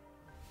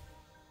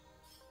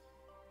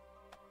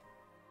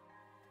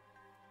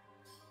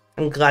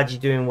 I'm glad you're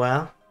doing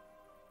well.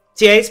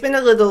 So yeah, it's been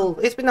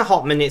a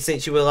hot minute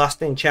since you were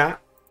last in chat.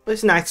 But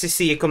it's nice to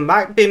see you come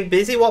back. Been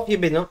busy? What have you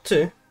been up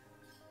to?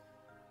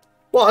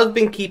 What has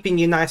been keeping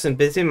you nice and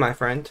busy, my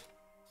friend?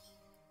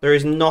 There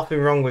is nothing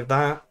wrong with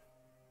that.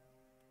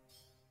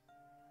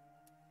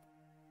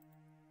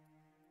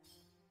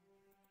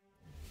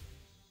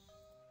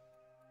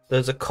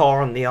 There's a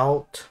car on the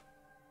alt.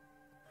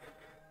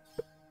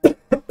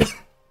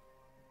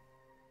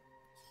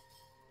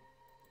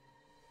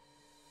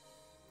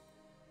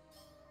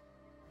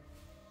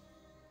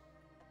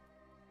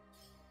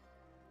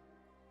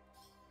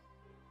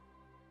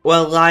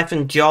 Well, life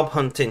and job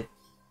hunting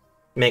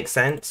makes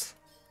sense.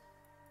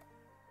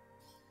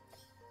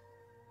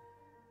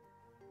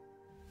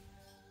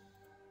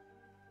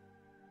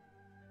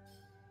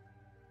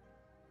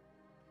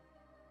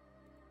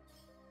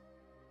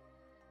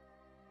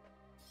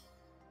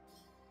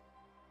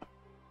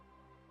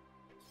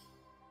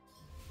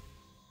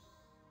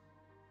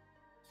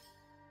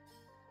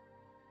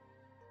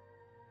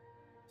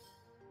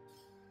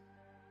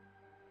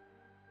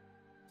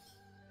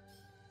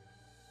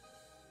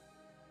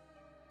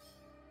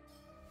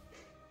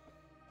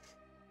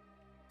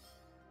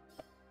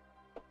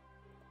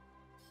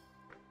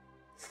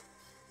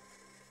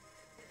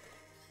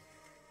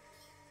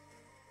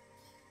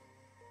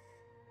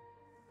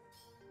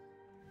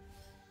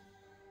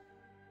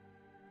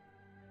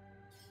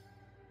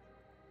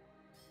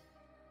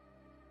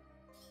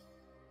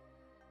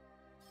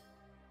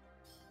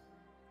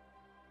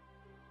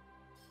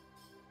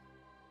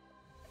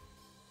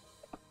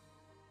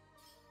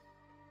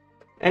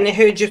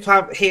 Anywho,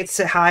 just here to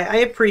say hi. I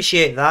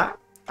appreciate that.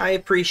 I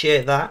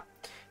appreciate that.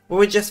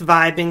 We're just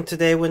vibing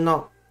today. We're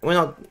not.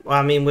 Well,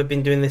 I mean, we've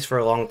been doing this for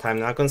a long time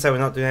now. I'm gonna say we're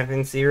not doing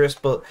anything serious,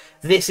 but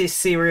this is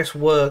serious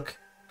work.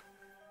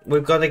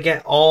 We've got to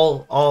get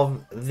all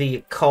of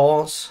the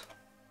cores,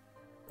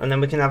 and then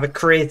we can have a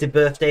crazy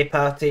birthday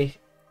party.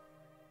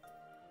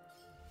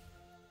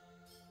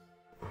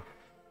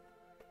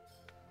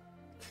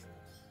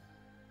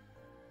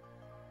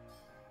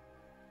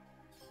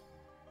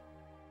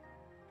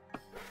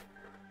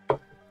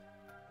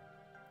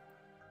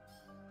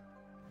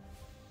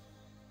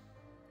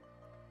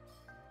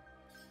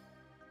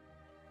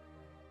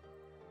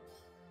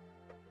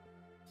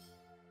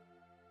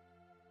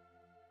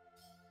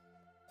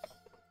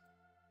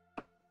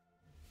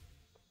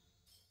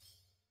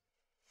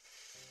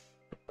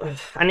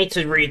 I need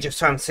to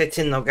readjust how I'm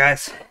sitting though,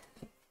 guys.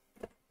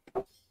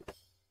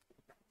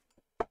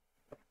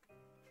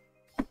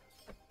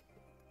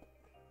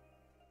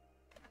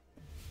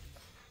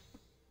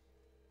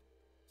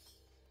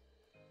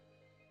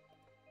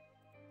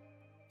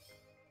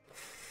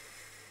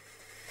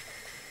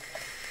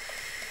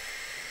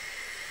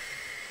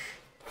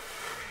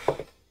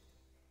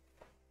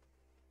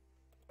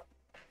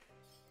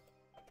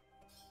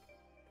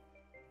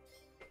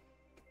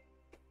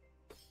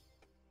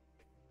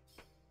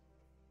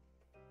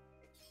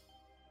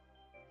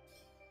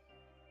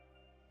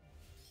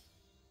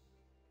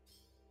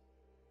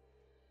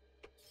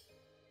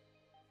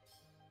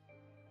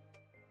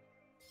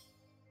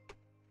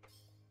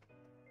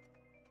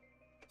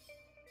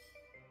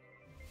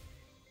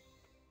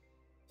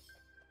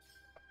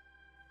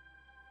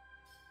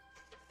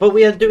 But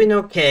we are doing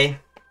okay.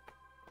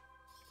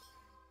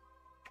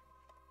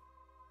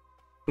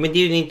 We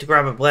do need to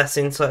grab a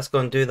blessing, so let's go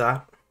and do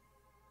that.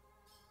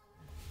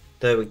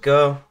 There we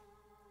go.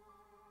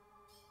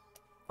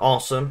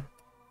 Awesome.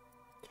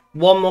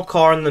 One more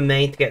core on the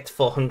main to get to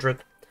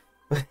 400.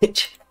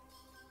 Which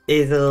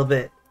is a little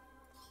bit...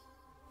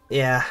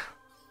 Yeah.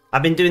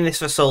 I've been doing this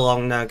for so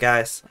long now,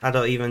 guys. I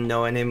don't even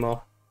know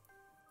anymore.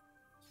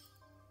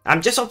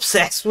 I'm just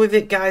obsessed with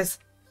it, guys.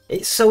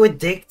 It's so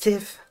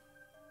addictive.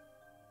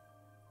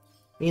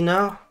 You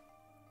know?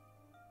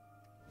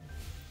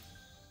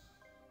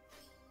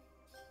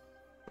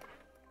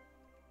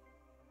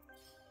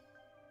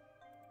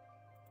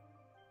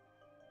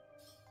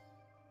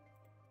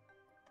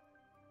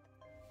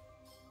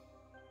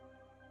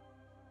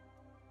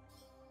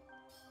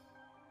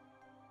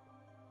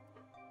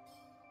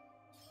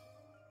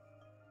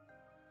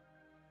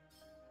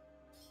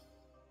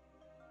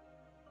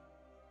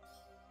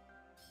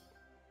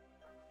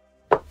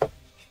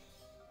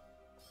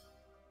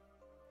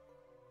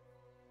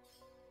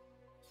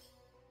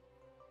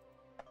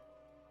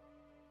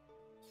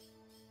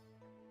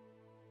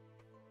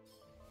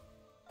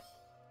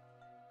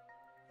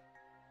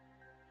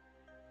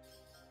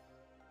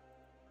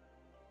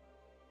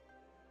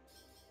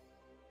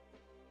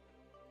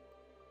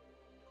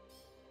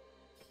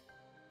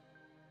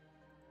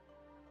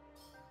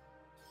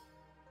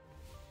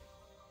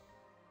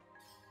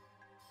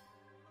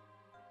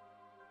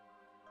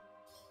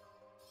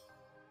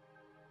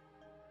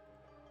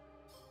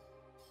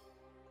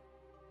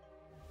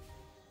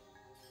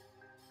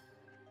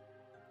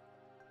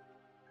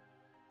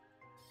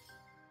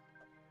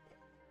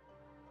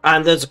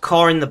 And there's a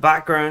core in the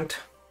background.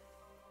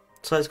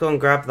 So let's go and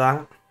grab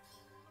that.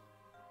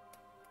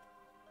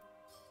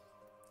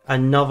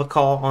 Another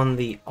core on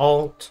the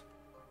alt.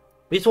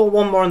 We just want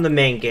one more in the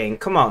main game.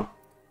 Come on.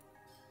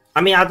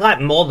 I mean, I'd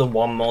like more than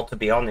one more, to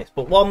be honest.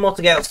 But one more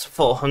to get us to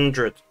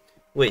 400.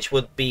 Which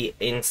would be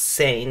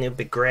insane. It would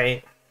be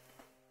great.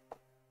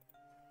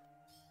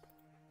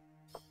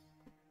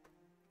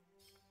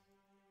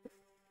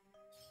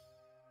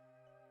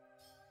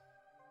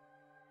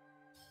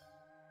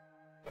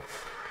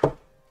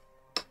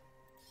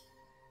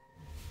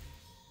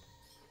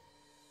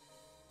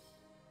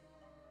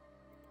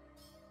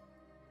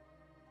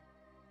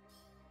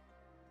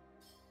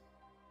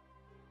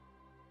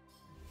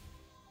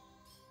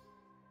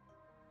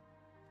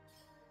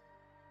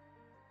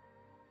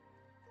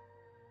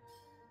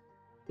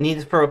 Need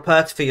to throw a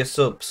party for your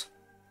subs.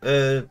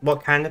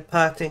 What kind of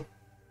party?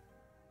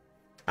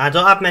 I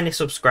don't have many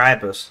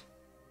subscribers.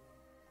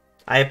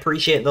 I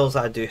appreciate those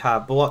that I do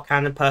have, but what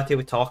kind of party are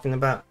we talking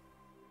about?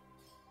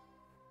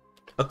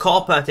 A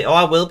car party? Oh,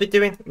 I will be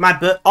doing.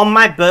 On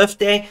my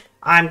birthday,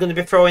 I'm going to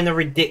be throwing a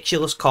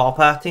ridiculous car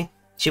party.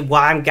 See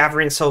why I'm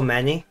gathering so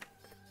many?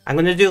 I'm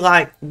going to do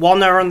like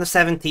 1 hour on the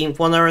 17th,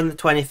 1 hour on the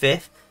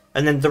 25th,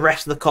 and then the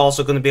rest of the calls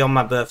are going to be on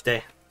my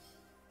birthday.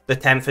 The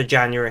 10th of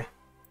January.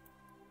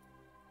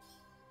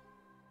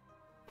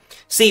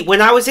 See,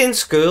 when I was in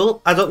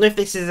school, I don't know if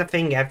this is a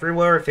thing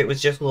everywhere, if it was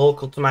just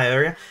local to my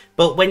area,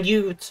 but when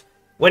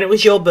it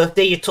was your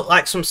birthday, you took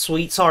like some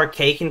sweets or a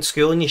cake in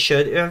school and you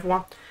shared it with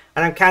everyone.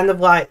 And I'm kind of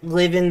like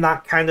living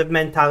that kind of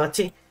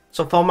mentality.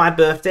 So for my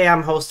birthday,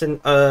 I'm hosting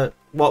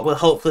what will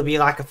hopefully be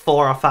like a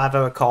 4 or 5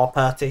 hour car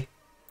party.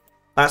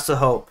 That's the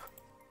hope.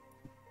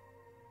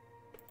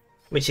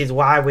 Which is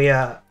why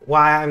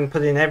why I'm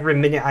putting every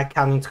minute I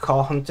can into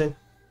car hunting.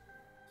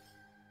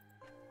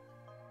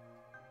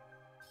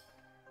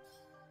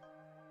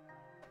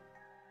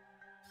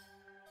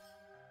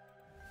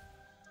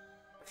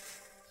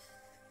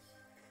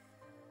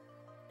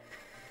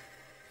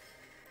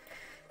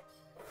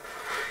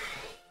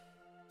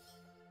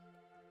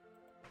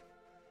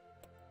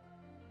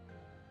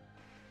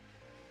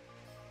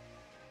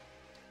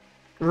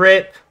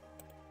 Rip.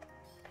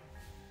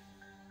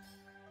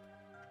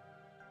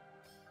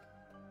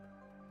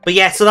 But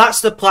yeah, so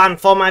that's the plan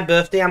for my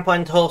birthday. I'm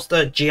planning to host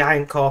a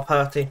giant car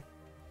party.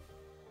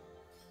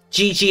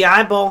 GG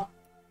eyeball.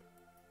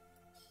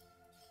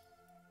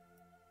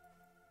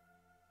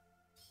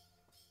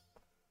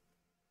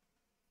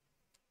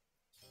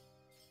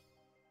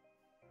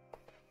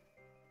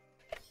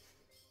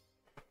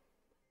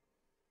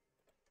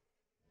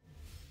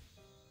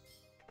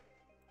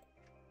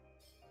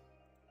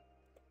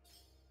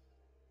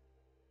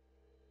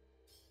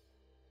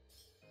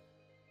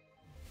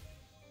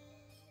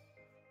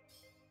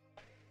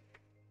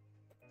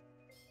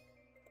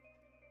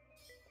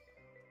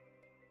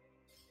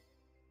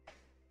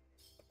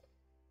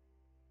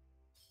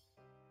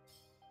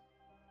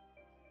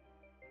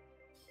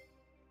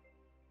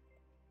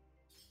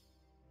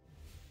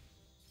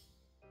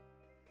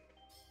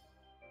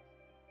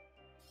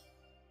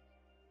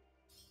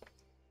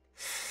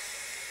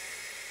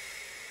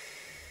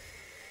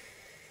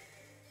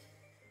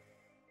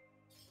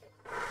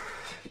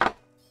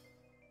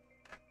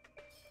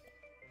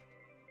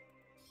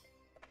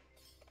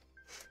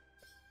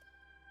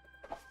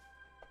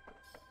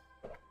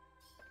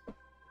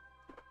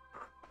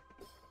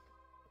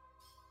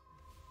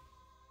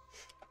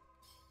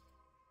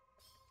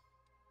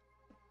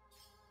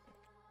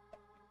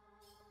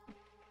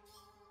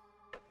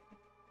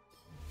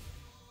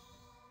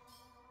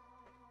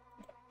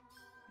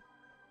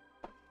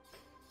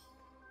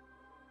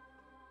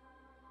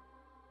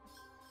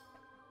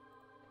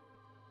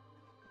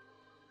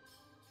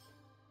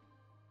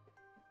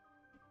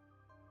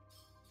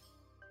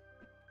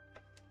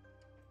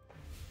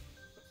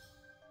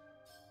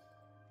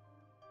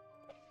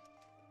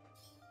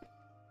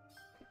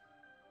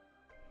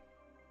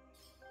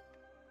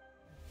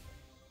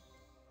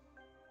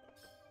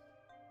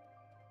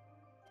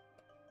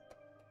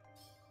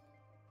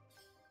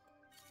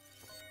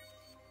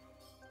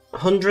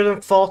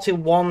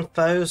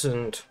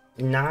 $141,000.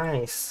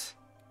 Nice.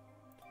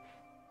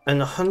 And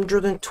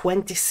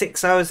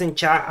 126 hours in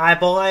chat.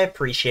 Eyeball, I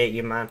appreciate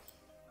you, man.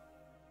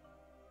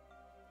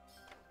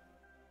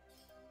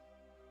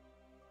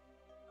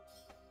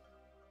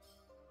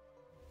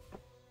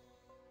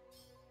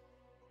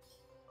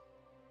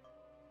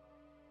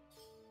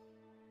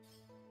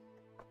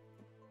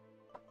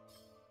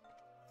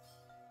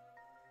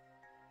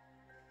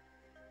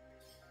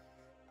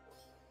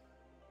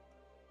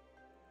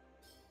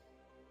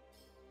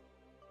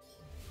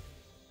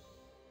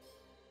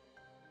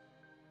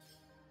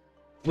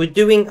 We're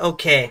doing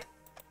okay.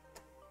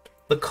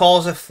 The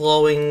calls are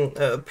flowing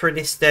at a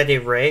pretty steady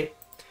rate.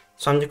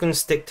 So I'm just going to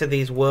stick to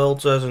these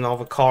worlds. There's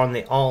another car on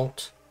the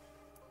alt.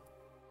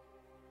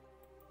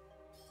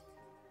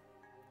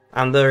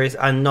 And there is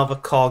another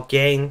car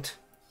gained.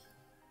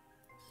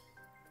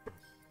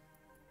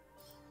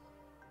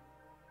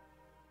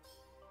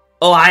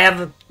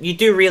 Oh, you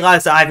do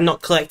realise that I've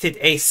not collected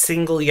a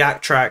single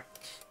Yak Track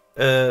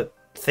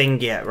thing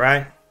yet,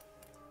 right?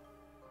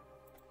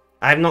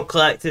 I've not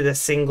collected a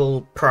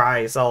single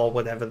prize or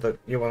whatever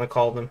you want to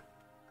call them.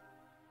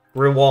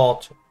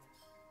 Reward.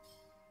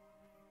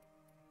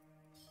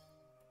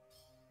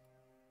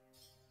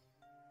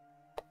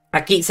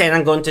 I keep saying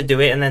I'm going to do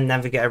it and then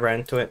never get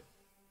around to it.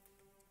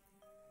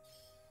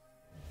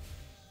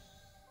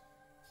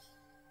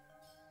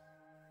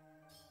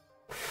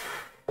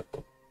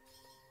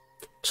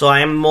 So I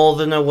am more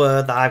than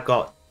aware that I've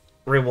got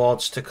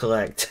rewards to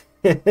collect.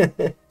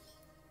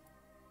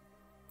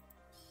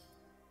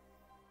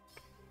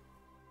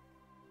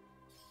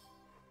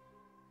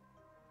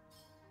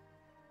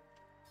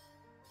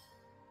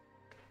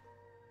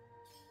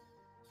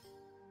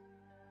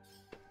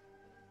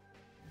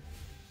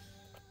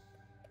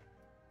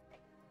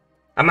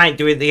 I might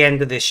do it at the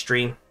end of this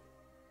stream.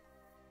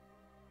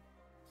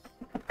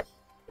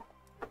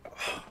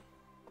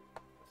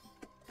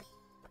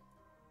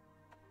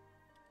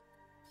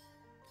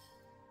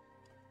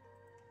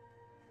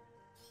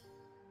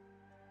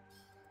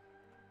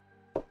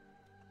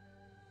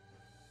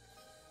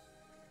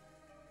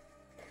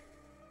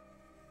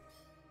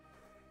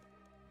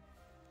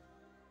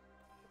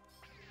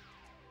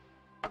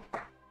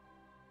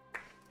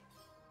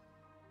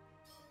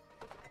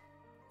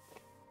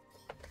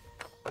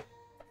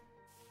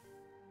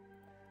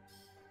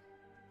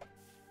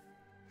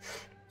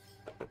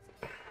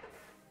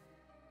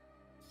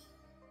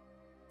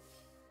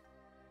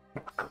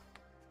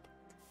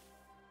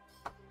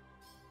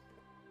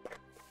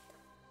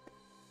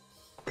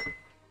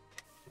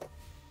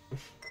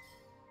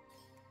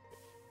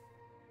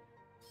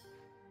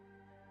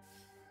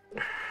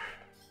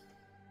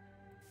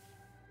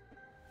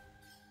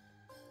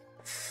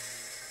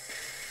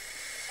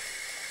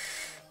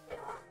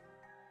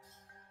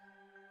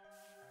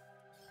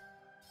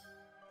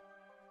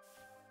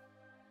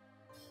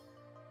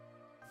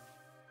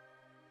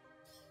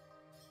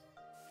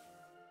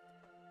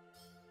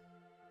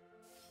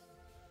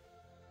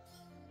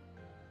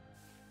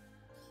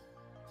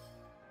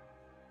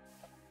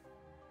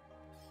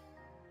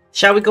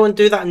 Shall we go and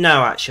do that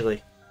now,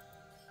 actually?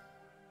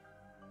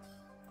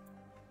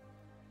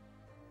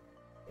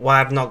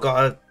 Why I've not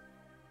got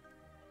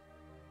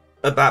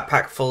a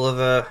backpack full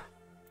of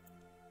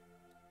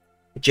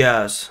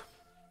jars.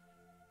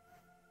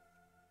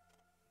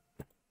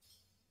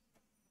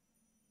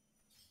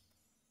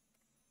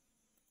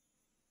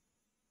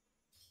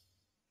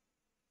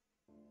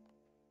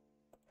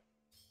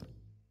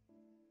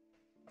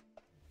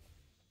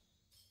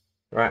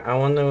 Right, I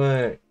want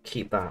to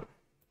keep that.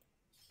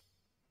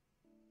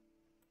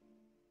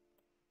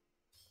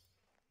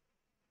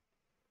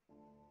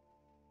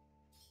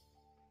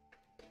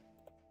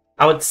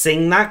 I would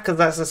sing that because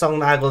that's the song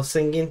that I love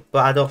singing,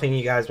 but I don't think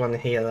you guys want to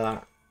hear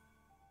that.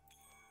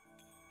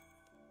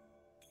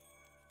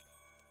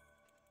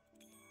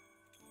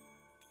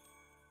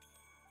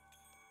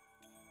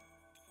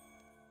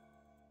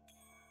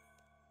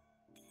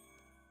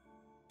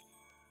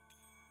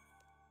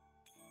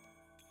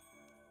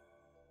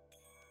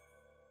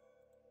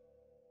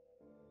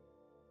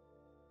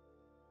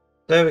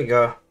 There we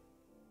go.